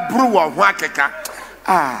ebruwa hon akeka.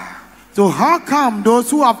 So how come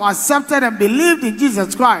those who have accepted and believed in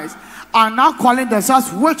Jesus Christ are now calling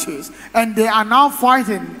themselves witches and they are now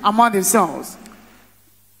fighting among themselves?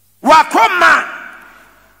 Wakoma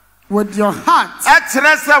with your heart.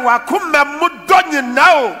 Etrese wakoma mudonyi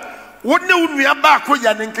now. Woni unua ba ko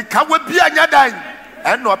ya nkeka wa bia nyadan.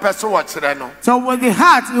 So with the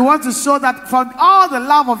heart, you want to show that from all the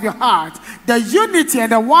love of your heart, the unity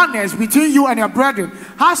and the oneness between you and your brethren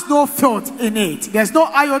has no filth in it. There's no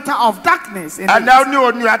iota of darkness in it. And now you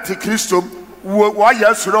only at Christo. When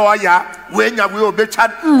you will be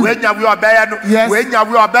chat, when you will be when you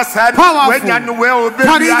will be sad, when you will be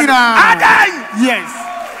yes,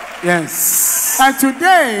 yes. And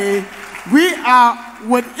today we are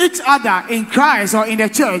with each other in Christ or in the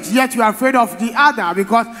church, yet you are afraid of the other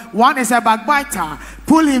because one is a backbiter,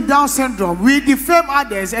 pull him down syndrome. We defame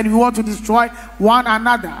others and we want to destroy one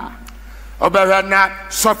another.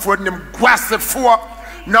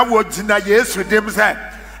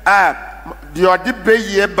 The odibe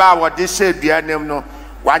ye ba what they say bianem no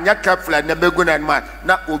wanya kafla na beguna man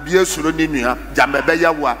na obi esuro ni nua jamebe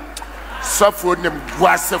yawa sofo nem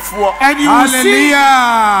guasefo. And you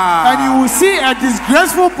will see a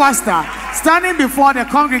disgraceful pastor standing before the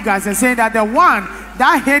congregants and saying that the one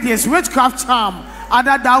that hid his witchcraft charm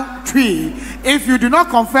under that tree, if you do not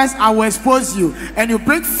confess, I will expose you. And you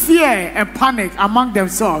bring fear and panic among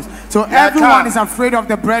themselves. So everyone is afraid of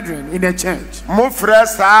the brethren in the church.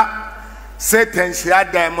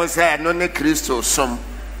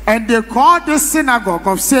 And they call this synagogue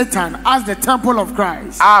of Satan as the temple of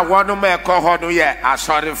Christ. And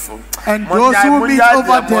those who meet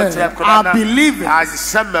over there are believers.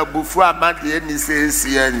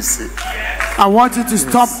 I want you to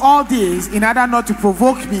stop all this in order not to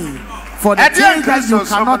provoke me for the things that you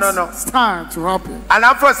cannot stand to happen. And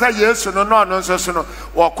I'm for say yes, no,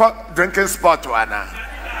 drinking spot one.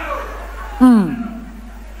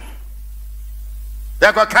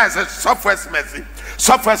 They go cancer, suffers mercy,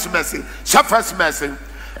 suffers mercy, suffers mercy.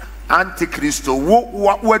 Antichristo,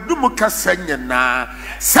 what do muka senya na?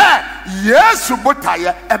 Say yes,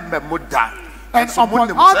 botaya ememuda. And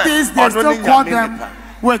upon all this, they still call them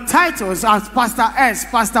with titles as Pastor S,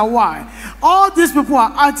 Pastor Y. All these people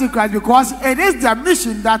are antichrist because it is their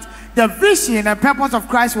mission that the vision and purpose of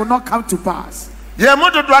Christ will not come to pass.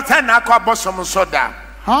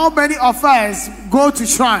 How many of us go to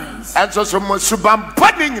shrines? And so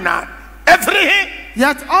every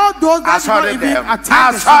yet all those that don't even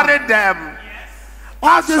attend them.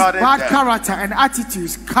 All this bad character and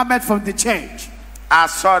attitudes come from the church.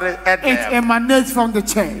 It emanates from the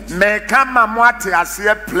church.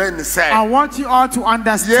 I want you all to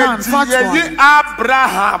understand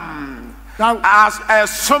Abraham as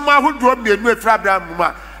someone who drove me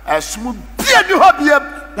Abraham as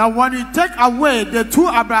that when you take away the two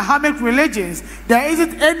Abrahamic religions, there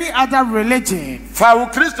isn't any other religion.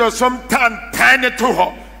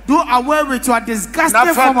 Do away with your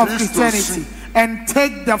disgusting form of Christianity and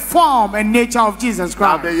take the form and nature of Jesus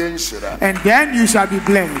Christ. And then you shall be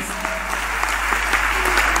blessed.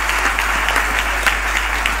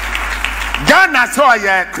 Ghana saw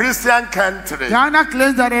a Christian country. Ghana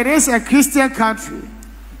claims that it is a Christian country.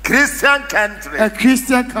 Christian country. A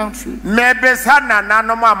Christian country. I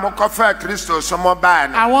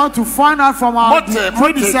want to find out from our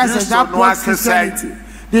predecessors that was Christianity.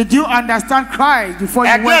 Did you understand Christ before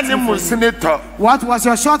you went to him? What was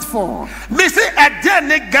your short for? What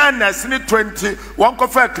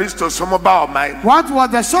was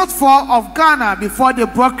the short for of Ghana before they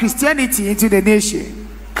brought Christianity into the nation?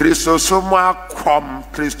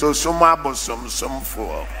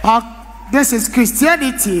 This is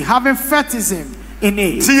Christianity having fetishism in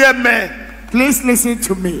it. Please listen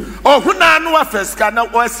to me.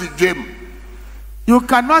 You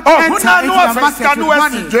cannot enter into the market with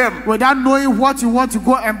money without knowing what you want to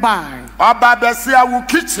go and buy.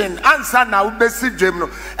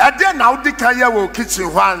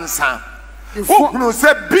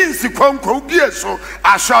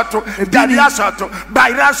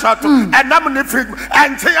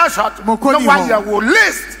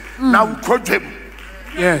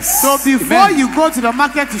 Yes. So before you go to the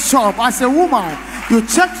market to shop, as a woman, you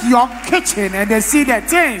check your kitchen and they see the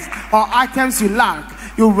things or items you lack.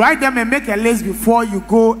 You write them and make a list before you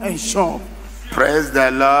go and shop. Praise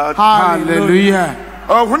the Lord. Hallelujah.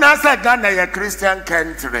 Oh, when I said Ghana is a Christian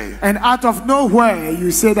country, and out of nowhere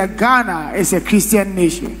you say that Ghana is a Christian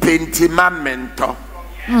nation. Pentimamento.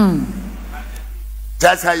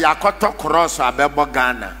 Just a Yakoto cross or Bebo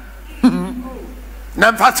Ghana.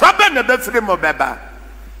 Namfasobe ne befri mo beba.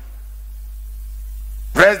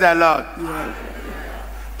 Praise the Lord. Yeah.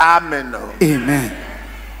 Amen. Amen.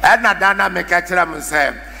 And Dana make a tram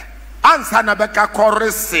say, answer na beka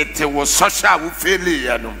correcte was social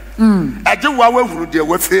failure.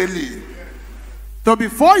 So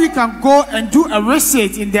before you can go and do a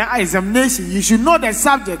research in the examination, you should know the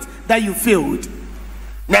subject that you failed.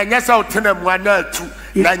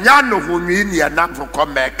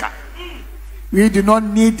 We do not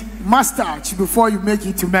need mustache before you make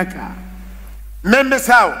it to Mecca.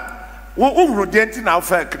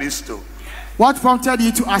 What prompted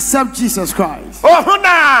you to accept Jesus Christ?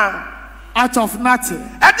 Out of nothing.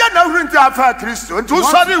 What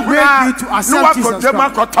made you to accept Jesus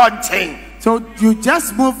Christ? So you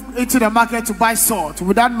just move into the market to buy salt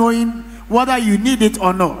without knowing whether you need it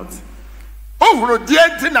or not.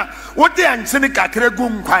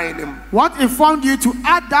 What informed you to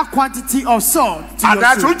add that quantity of salt to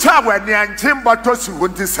your soup?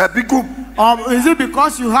 Or is it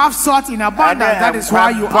because you have salt in abundance that is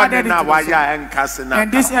why you added it to the soup? And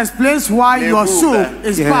this explains why your soup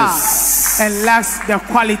is bad and lacks the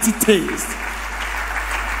quality taste.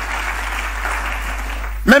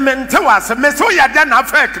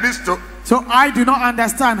 So I do not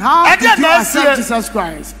understand. How did you accept Jesus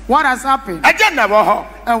Christ? What has happened?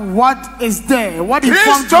 And what is there? What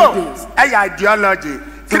informed you this? Ideology.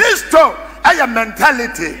 Christo,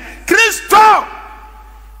 mentality. Christo.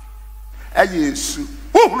 Yesu.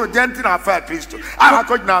 Who gentle affair Christo? I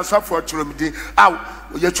could now suffer to me.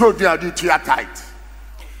 Your children are too tight.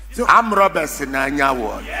 So I'm Roberts in Anya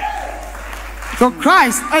word. So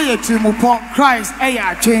Christ, Christ,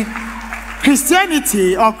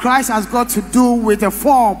 Christianity or Christ has got to do with a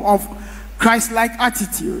form of Christ-like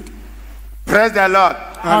attitude. Praise the Lord.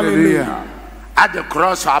 Hallelujah. At the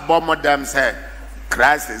cross, our bomb them said,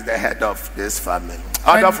 Christ is the head of this family.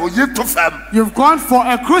 You've gone for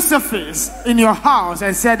a crucifix in your house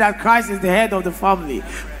and said that Christ is the head of the family.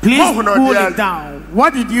 Please pull it down.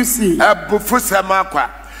 What did you see?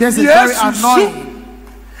 This is very annoying.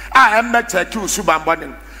 I am not a true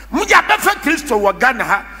subamboning. Muja befe Christo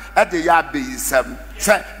wagana at the yabe seven.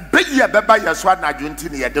 Say, be ye beba yaswan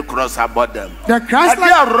adjuntini at the cross about them. The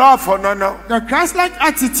Christ-like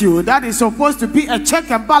attitude that is supposed to be a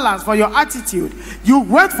check and balance for your attitude. You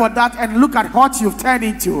wait for that and look at what you've turned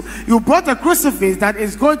into. You brought a crucifix that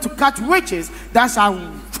is going to catch witches that shall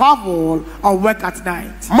travel or work at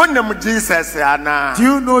night. Do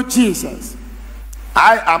you know Jesus?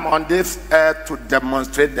 I am on this earth to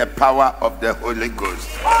demonstrate the power of the Holy Ghost.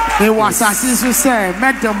 He was as you say,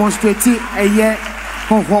 met demonstrating a year.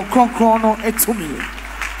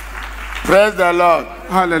 Praise the Lord.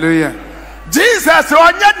 Hallelujah. Jesus,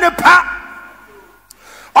 oh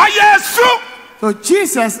yes, so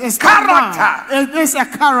Jesus is character. It is a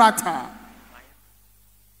character.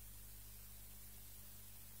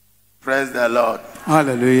 Praise the Lord.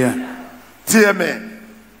 Hallelujah. Dear me.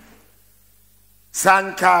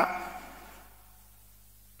 Sanka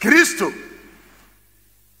Christo.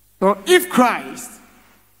 So if Christ,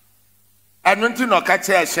 and when to no catch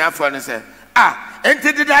a chef for and say,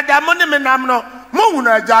 enti did money me namno,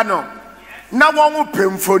 Muna Jano. Now one will pay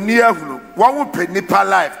for near one will pay nipa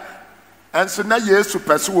life. And so now yes to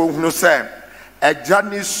pursue no say a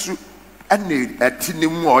journey and need a tiny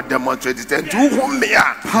more demonstrated and do whom me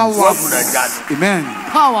are powerful. Amen.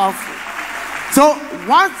 Powerful. So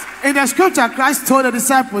once in the scripture, Christ told the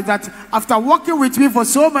disciples that after walking with me for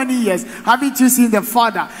so many years, having to see the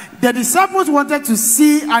Father, the disciples wanted to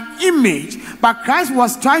see an image, but Christ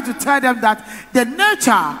was trying to tell them that the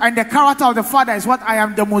nature and the character of the Father is what I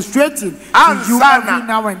am demonstrating to you every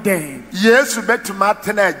now and then. Yes, bet to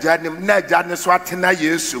Martina Janim, Najan Swatina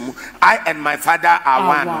Yesum, I and my Father are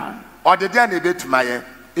one. Or the journey bit to my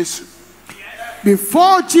issue.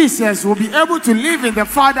 Before Jesus will be able to live in the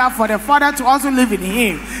Father, for the Father to also live in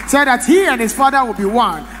him, said that he and his Father will be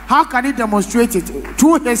one. How can he demonstrate it?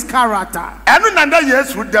 Through his character. And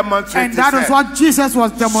yes would demonstrate. And that is what Jesus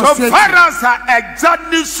was demonstrating. So far as a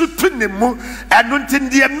journey sutunimu and until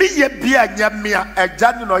the Mia Yamia, a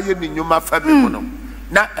journey no yen in Yuma Fabiano.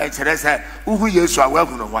 Now, a who yes are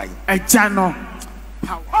welcome away. A channel.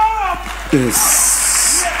 Yes.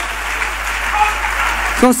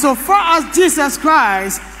 So far as Jesus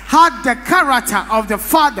Christ had the character of the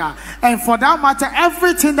Father, and for that matter,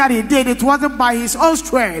 everything that he did, it wasn't by his own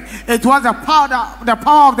strength. It was the power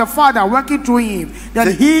of the Father working through him.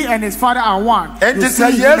 That he and his Father are one. And this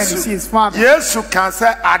is yes, his Father. Yes, you can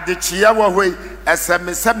say at the Chiawa way as a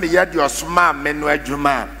Messami your smart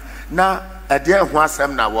Menuajuma. Now, a dear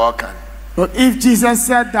Wasam na walking. But if Jesus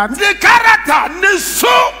said that the character is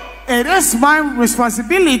so. It is my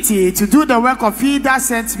responsibility to do the work of he that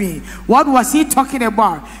sent me. What was he talking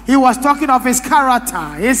about? He was talking of his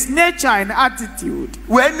character, his nature and attitude.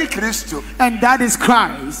 When Christ, and that is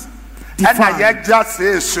Christ. And I just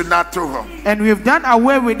say to him. And we've done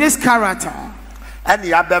away with this character. And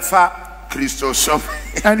the Abefa Christos.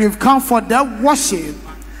 And we've come for that worship.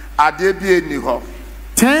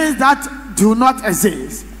 Things that do not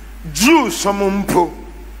exist. Jews somumpo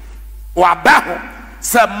wabaho.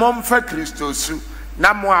 Se mom fa Christosu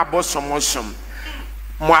na mo abosomosom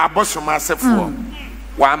mo abosomase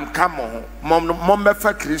wa amka mo mom be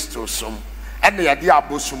fa Christosom and ye de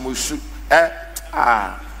abosomosu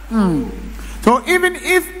So even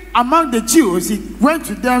if among the Jews he went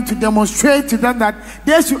to them to demonstrate to them that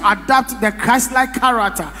they should adopt the Christ-like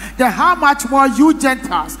character, then how much more you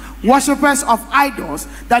Gentiles, worshippers of idols,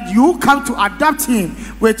 that you come to adopt him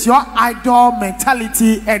with your idol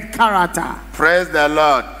mentality and character. Praise the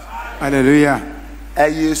Lord. Hallelujah.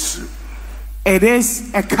 It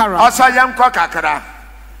is a character. Also, young cockacra.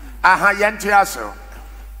 Aha, yantiaso.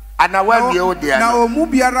 And I will be old dear. Now,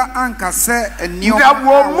 Mubiara Anka say a new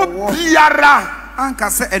Mubiara Anka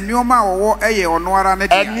say a new ma or a or no one,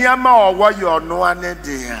 and Yama or what you are no one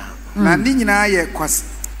dear. Nandina ye quas.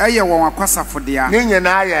 Aya wa kwasa fodia. Ninyi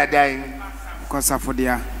na ya dan. Kwasa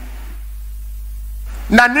fodia.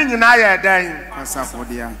 Na ninyi na ya dan. Kwasa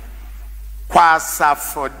fodia. Kwasa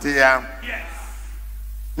fodia. Yes.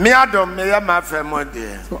 Me Adom me ya ma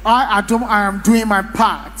famode. So I Adom, I am doing my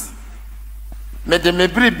part. Me de me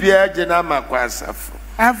bribia gina ma kwasa fo.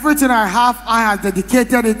 Everything I have, I have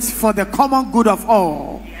dedicated it for the common good of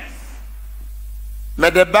all.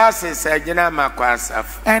 And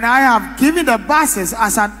I have given the buses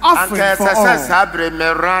as an offering for all.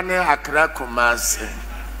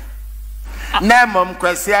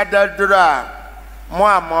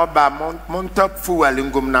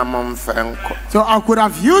 So I could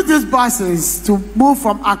have used these buses to move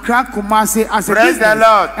from Accra Kumasi as a business. The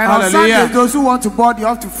Lord. And on Sunday, those who want to board, you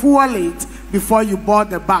have to fuel it before you board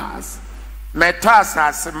the bus.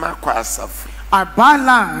 I buy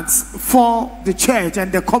lands for the church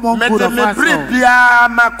and the common good of us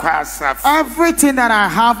all. Everything that I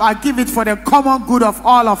have, I give it for the common good of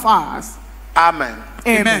all of us. Amen.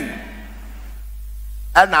 Amen.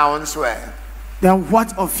 And now swear. Then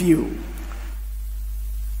what of you?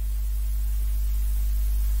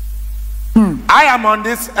 I am on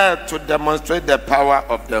this earth to demonstrate the power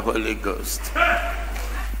of the Holy Ghost.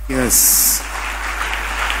 Yes.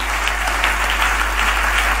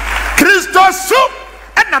 So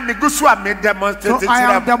I am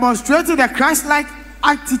demonstrating the Christ-like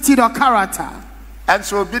attitude or character. And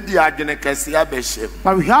so be the agene.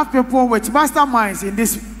 But we have people with masterminds in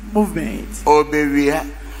this movement.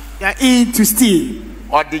 They are in to steal.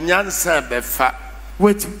 Or the nyansa befa.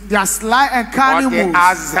 with their sly and cunning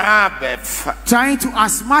moves, trying to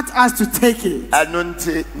outsmart us to take it.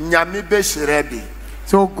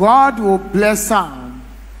 So God will bless some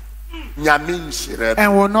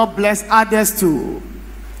and will not bless others too.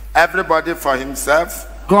 Everybody for himself,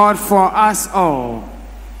 God for us all.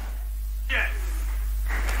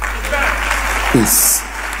 Yes.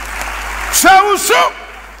 So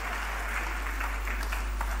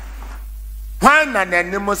when an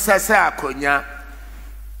animal says akonya,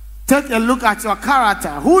 take a look at your character.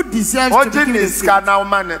 Who deserves to be given a seat?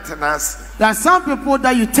 There are some people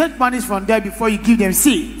that you take money from there before you give them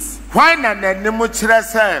seats. When an animal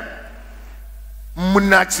says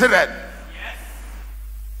munachire,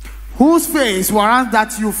 whose face warrants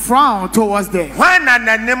that you frown towards them? When an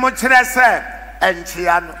animal says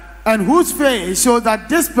enchiano, and whose face shows that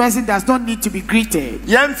this person does not need to be greeted.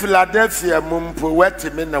 Yen Philadelphia mumpu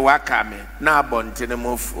wetimi na wakame na abontene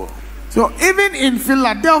mofo. So even in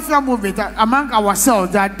Philadelphia movement among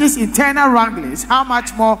ourselves, there are these internal wranglings. How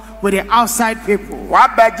much more with the outside people?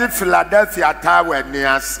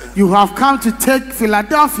 You have come to take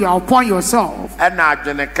Philadelphia upon yourself, and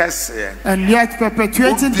yet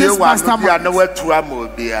perpetuating this mastermind.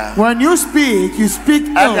 When you speak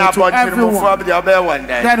ill to everyone.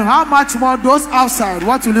 Then how much more those outside?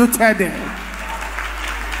 What will you tell them?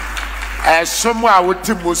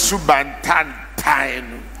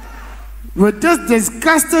 With this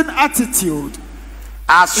disgusting attitude.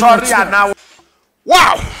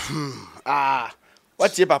 Wow.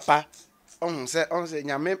 What's your papa? Say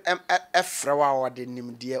nyame efra wa wode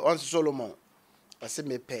nim de on Solomon. I say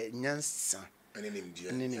me pe nyansa. Nim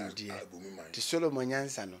de. The Solomon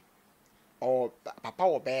nyansa no. Or papa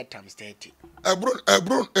will bear times 30.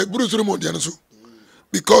 Ebron Solomon de so.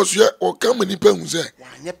 Because you or come any pen say. Wa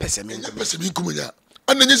nya pesemi kumunya.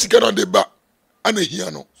 And then you sika on the back. Ane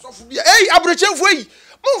hiano. Hey, abrochefo yi.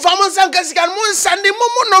 Mo fa mo san kasika mo nsande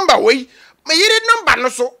mo number we. Me yiri number no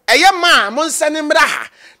so. Eye ma mo nsane mra ha.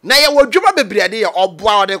 Na ye wodwuma bebrede ye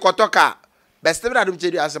oboa ode kotoka. Best bra dum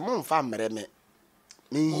chedu ase mo fa mre me.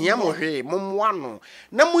 Me hia mo hwe mo moa no.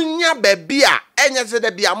 Na mo nya ba bia enye se da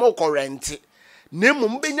bia mo korrent. Na mo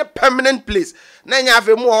benya permanent place. Na nya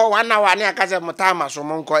afa mo ho 1 hour na aka se mo time so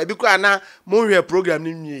mo nko. Ebi kwa na mo hwe program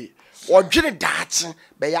ni nwie. Odwene daach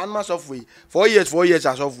be yan mass of way 4 years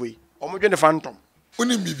as of way omodwene phantom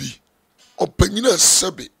oni bibi opanyina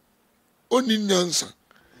sebe oni nyansa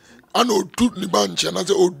ana otu ni banche na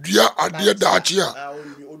se odua ade daach a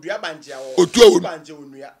odua banche a otu banche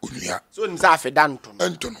onua so nza afidanto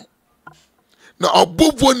entono na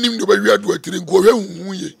abobo nim de ba wiado atire nko hwe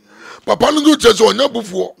huye papa no chezo onya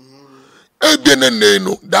bofo ebie ne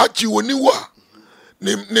no daach woni wa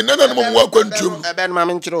ne nana no mo akwantum ebe no ma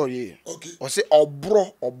menkyere oyi o se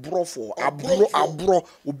obrofo abro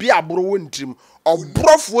obi abro wontim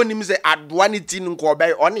obrofo nim se adoa ne tin nko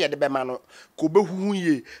obe one ye de be ma no ko be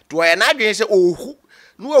huhuye to ye na adwen se ohu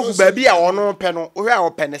no ohu ba bi a ono pe no o hwe a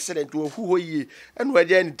ope ne sere to ohu hoye eno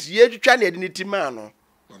ade ne tie twitwa ne de ne tim ano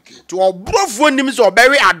to obrofo nim se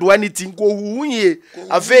obewe adoa ne tin ko huhuye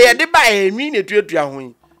afa ye de ba enwi ne tuatua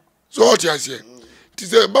ho so what you say ti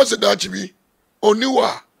se ba se da chibi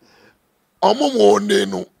oniwa omomo one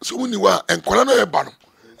no so muniwa enkwala na eba no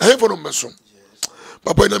ehefo no meso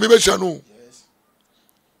papa na me be hia no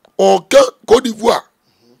oka Côte d'Ivoire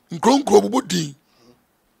nkronkro bobodin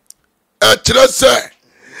e kire se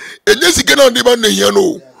enye sike na ndi ba na hia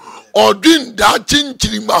no odin da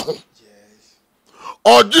chinchiri ma ho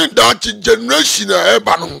odin da chi generation na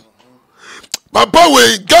eba no papa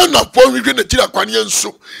we Ghana for we na tira kwane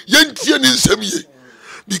enso yentie ni nsem ye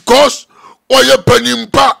because oye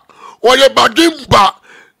panimpa oye badimpa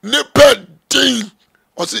ne pedin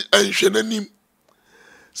o si enhwe nanim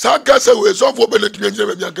saka se we so for benetimi nyere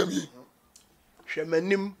be biaka mi hwe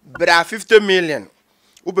manim bra 50 million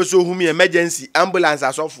ubeso humi emergency ambulance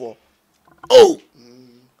asofo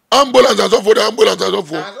ambulance asofo the ambulance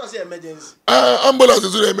asofo aso emergency ambulance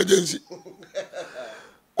is emergency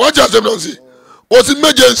what just them say was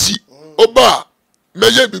emergency oba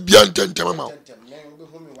meje bibia ntentem ma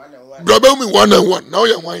brother me 1 and 1 now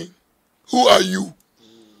you're wine. Who are you?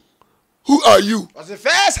 Who are you? Was the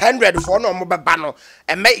first 100 for no mobile no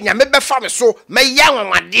and make nyame be fa me so me yan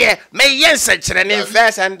wade me yen sechere ne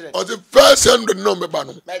first 100 was the first 100 no me ba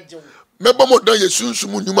no me ba mo dan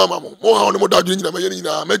yesunsumu nyuma mamo mo ha no mo da nyina me yen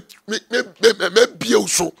nyina me bia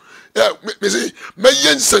so me say me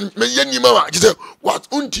yen nyima wa je what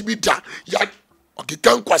unti bi da ya okay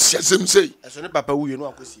kan kwase asem say eso ne papa wuye no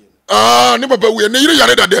akosie ne papa wuye ne yire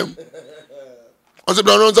yare da dem o se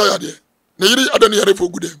bra no nza ya de ne yire adani yare for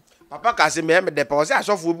good dem Papa kasi me de pa o se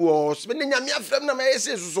asofo bi o me nya me afrem na me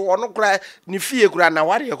ese so ono kra ni fie kra na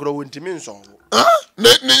ware kra wontimi nso. Ne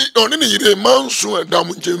oni ne yire manso da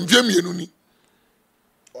mu nchemvie mienu ni.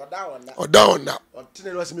 Oda onda.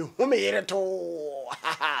 Otine no se me hu me yire to.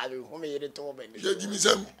 Me hu me yire to be. Ye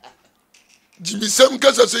jimisem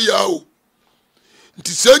kasa se ya o.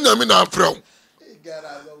 Nti se nyame na afraw.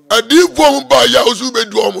 Adifo hu ba ya osu be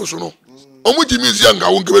du omo so no. Omo jimisi anga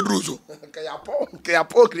wo nke be duru so. Kaya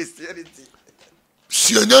po Christianity.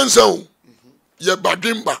 Si nyansa o. Ye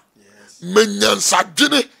badimba. Menyansa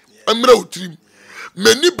dwene amra utrim.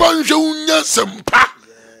 Meni banhwe unya sempa.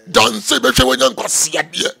 Danse be hwe wonya nkwase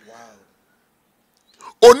de.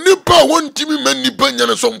 Onipa wontimi meni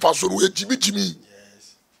banya so mfa so ro ejimi. Yes.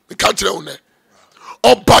 Ka kire wo ne.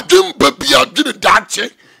 Obadimba bia dwene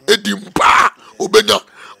dache edimpa obenya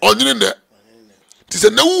onyine ne. Ti se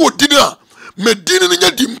na wo dini a medini ne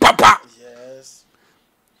nya dimpapa. Yes.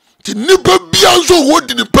 Ti nipa bia so wo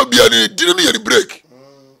dini pa bia ne dini ne ye break.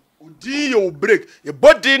 Udi yo break. Ye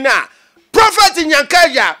body na prophet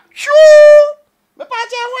nyankaja. Shoo! Me pa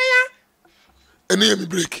che hoya. Ene ye mi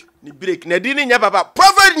break. Ni break na dini nya papa.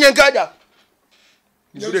 Prophet nyankaja.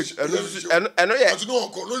 Ni break. Eno ye. Aso no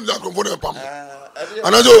ko no nza konfo na pam.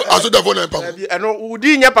 Anazo aso da fo na pam. Eno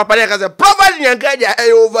udi nya papa na ka say prophet nyankaja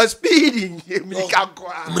e over speeding.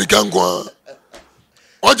 American kwa.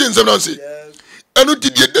 Oje nsem na say. Eno ti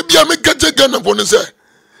de bia me kache Ghana fo ne say.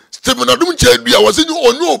 Stephen Adom Kyei Duah wase ni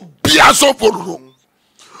onyo bia sofo ro.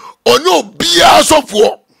 Onyo bia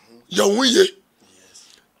sofo. Ya wuye.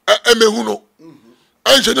 Emehu no.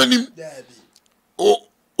 Anche nanim.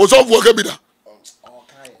 O sofo ka bida.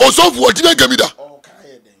 O sofo ti na ka bida.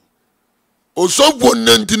 O sofo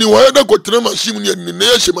nantini wa da ko tena machine ni ne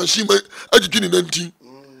ya she machine ajuju ni nantin.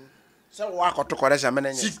 Se wo akoto kore sha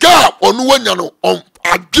menenya. Sika onu wanya no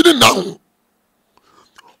adwene na ho.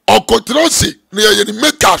 Okotrose ne ye ni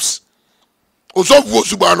makeups. O sofo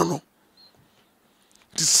subano no.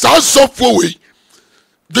 Ti sa sofo we.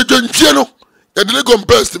 Jejentie no. Ya de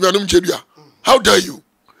compare to me Adom Kyei Duah. How dare you?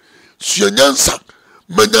 Suenyansa,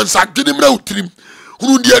 manyansa dwene mra utrim.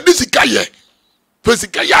 Hunu dia disika ye.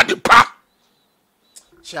 Pesika ya de pa.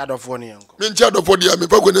 Chiadofo ni yanko. Me chiadofo dia me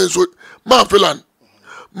fa kwene so ma Finland.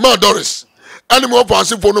 Ma Doris. Ani mo fa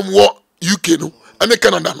asefo no mo UK no. Ani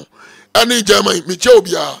Canada no. Ani Germany me che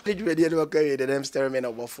obia. Did you dey okay the name statement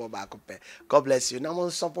of for back up. God bless you. Now mo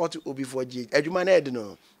support obi for G. Adwuma na ed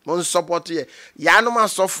no. Mo support ye. Ya no ma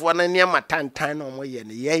sofo na ne matantan na mo ye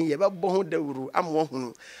ne. Ye be bo ho dawuru am wo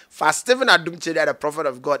hunu. For Stephen Adom Kyei Duah the prophet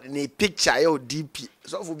of God in a picture yo DP.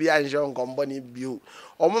 Sofo bia nje nkombo ni bio.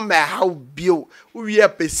 Omo me how bio. Uwie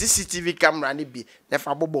pe CCTV camera ni bi. Ne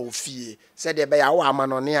fa bobo ofie. Said de be ya wo ama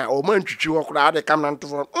no ne a o man twitwi wo kura de camera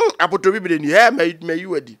nto. Apoto bi bi ni he me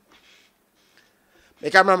you adi. Me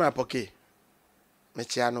camera ma poke. Me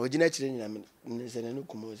chia no ogina chire nyina me se na no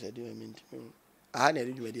kumo se de me nti. Ah na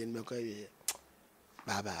ri dwade en me kwa ye.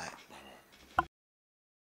 Bye bye.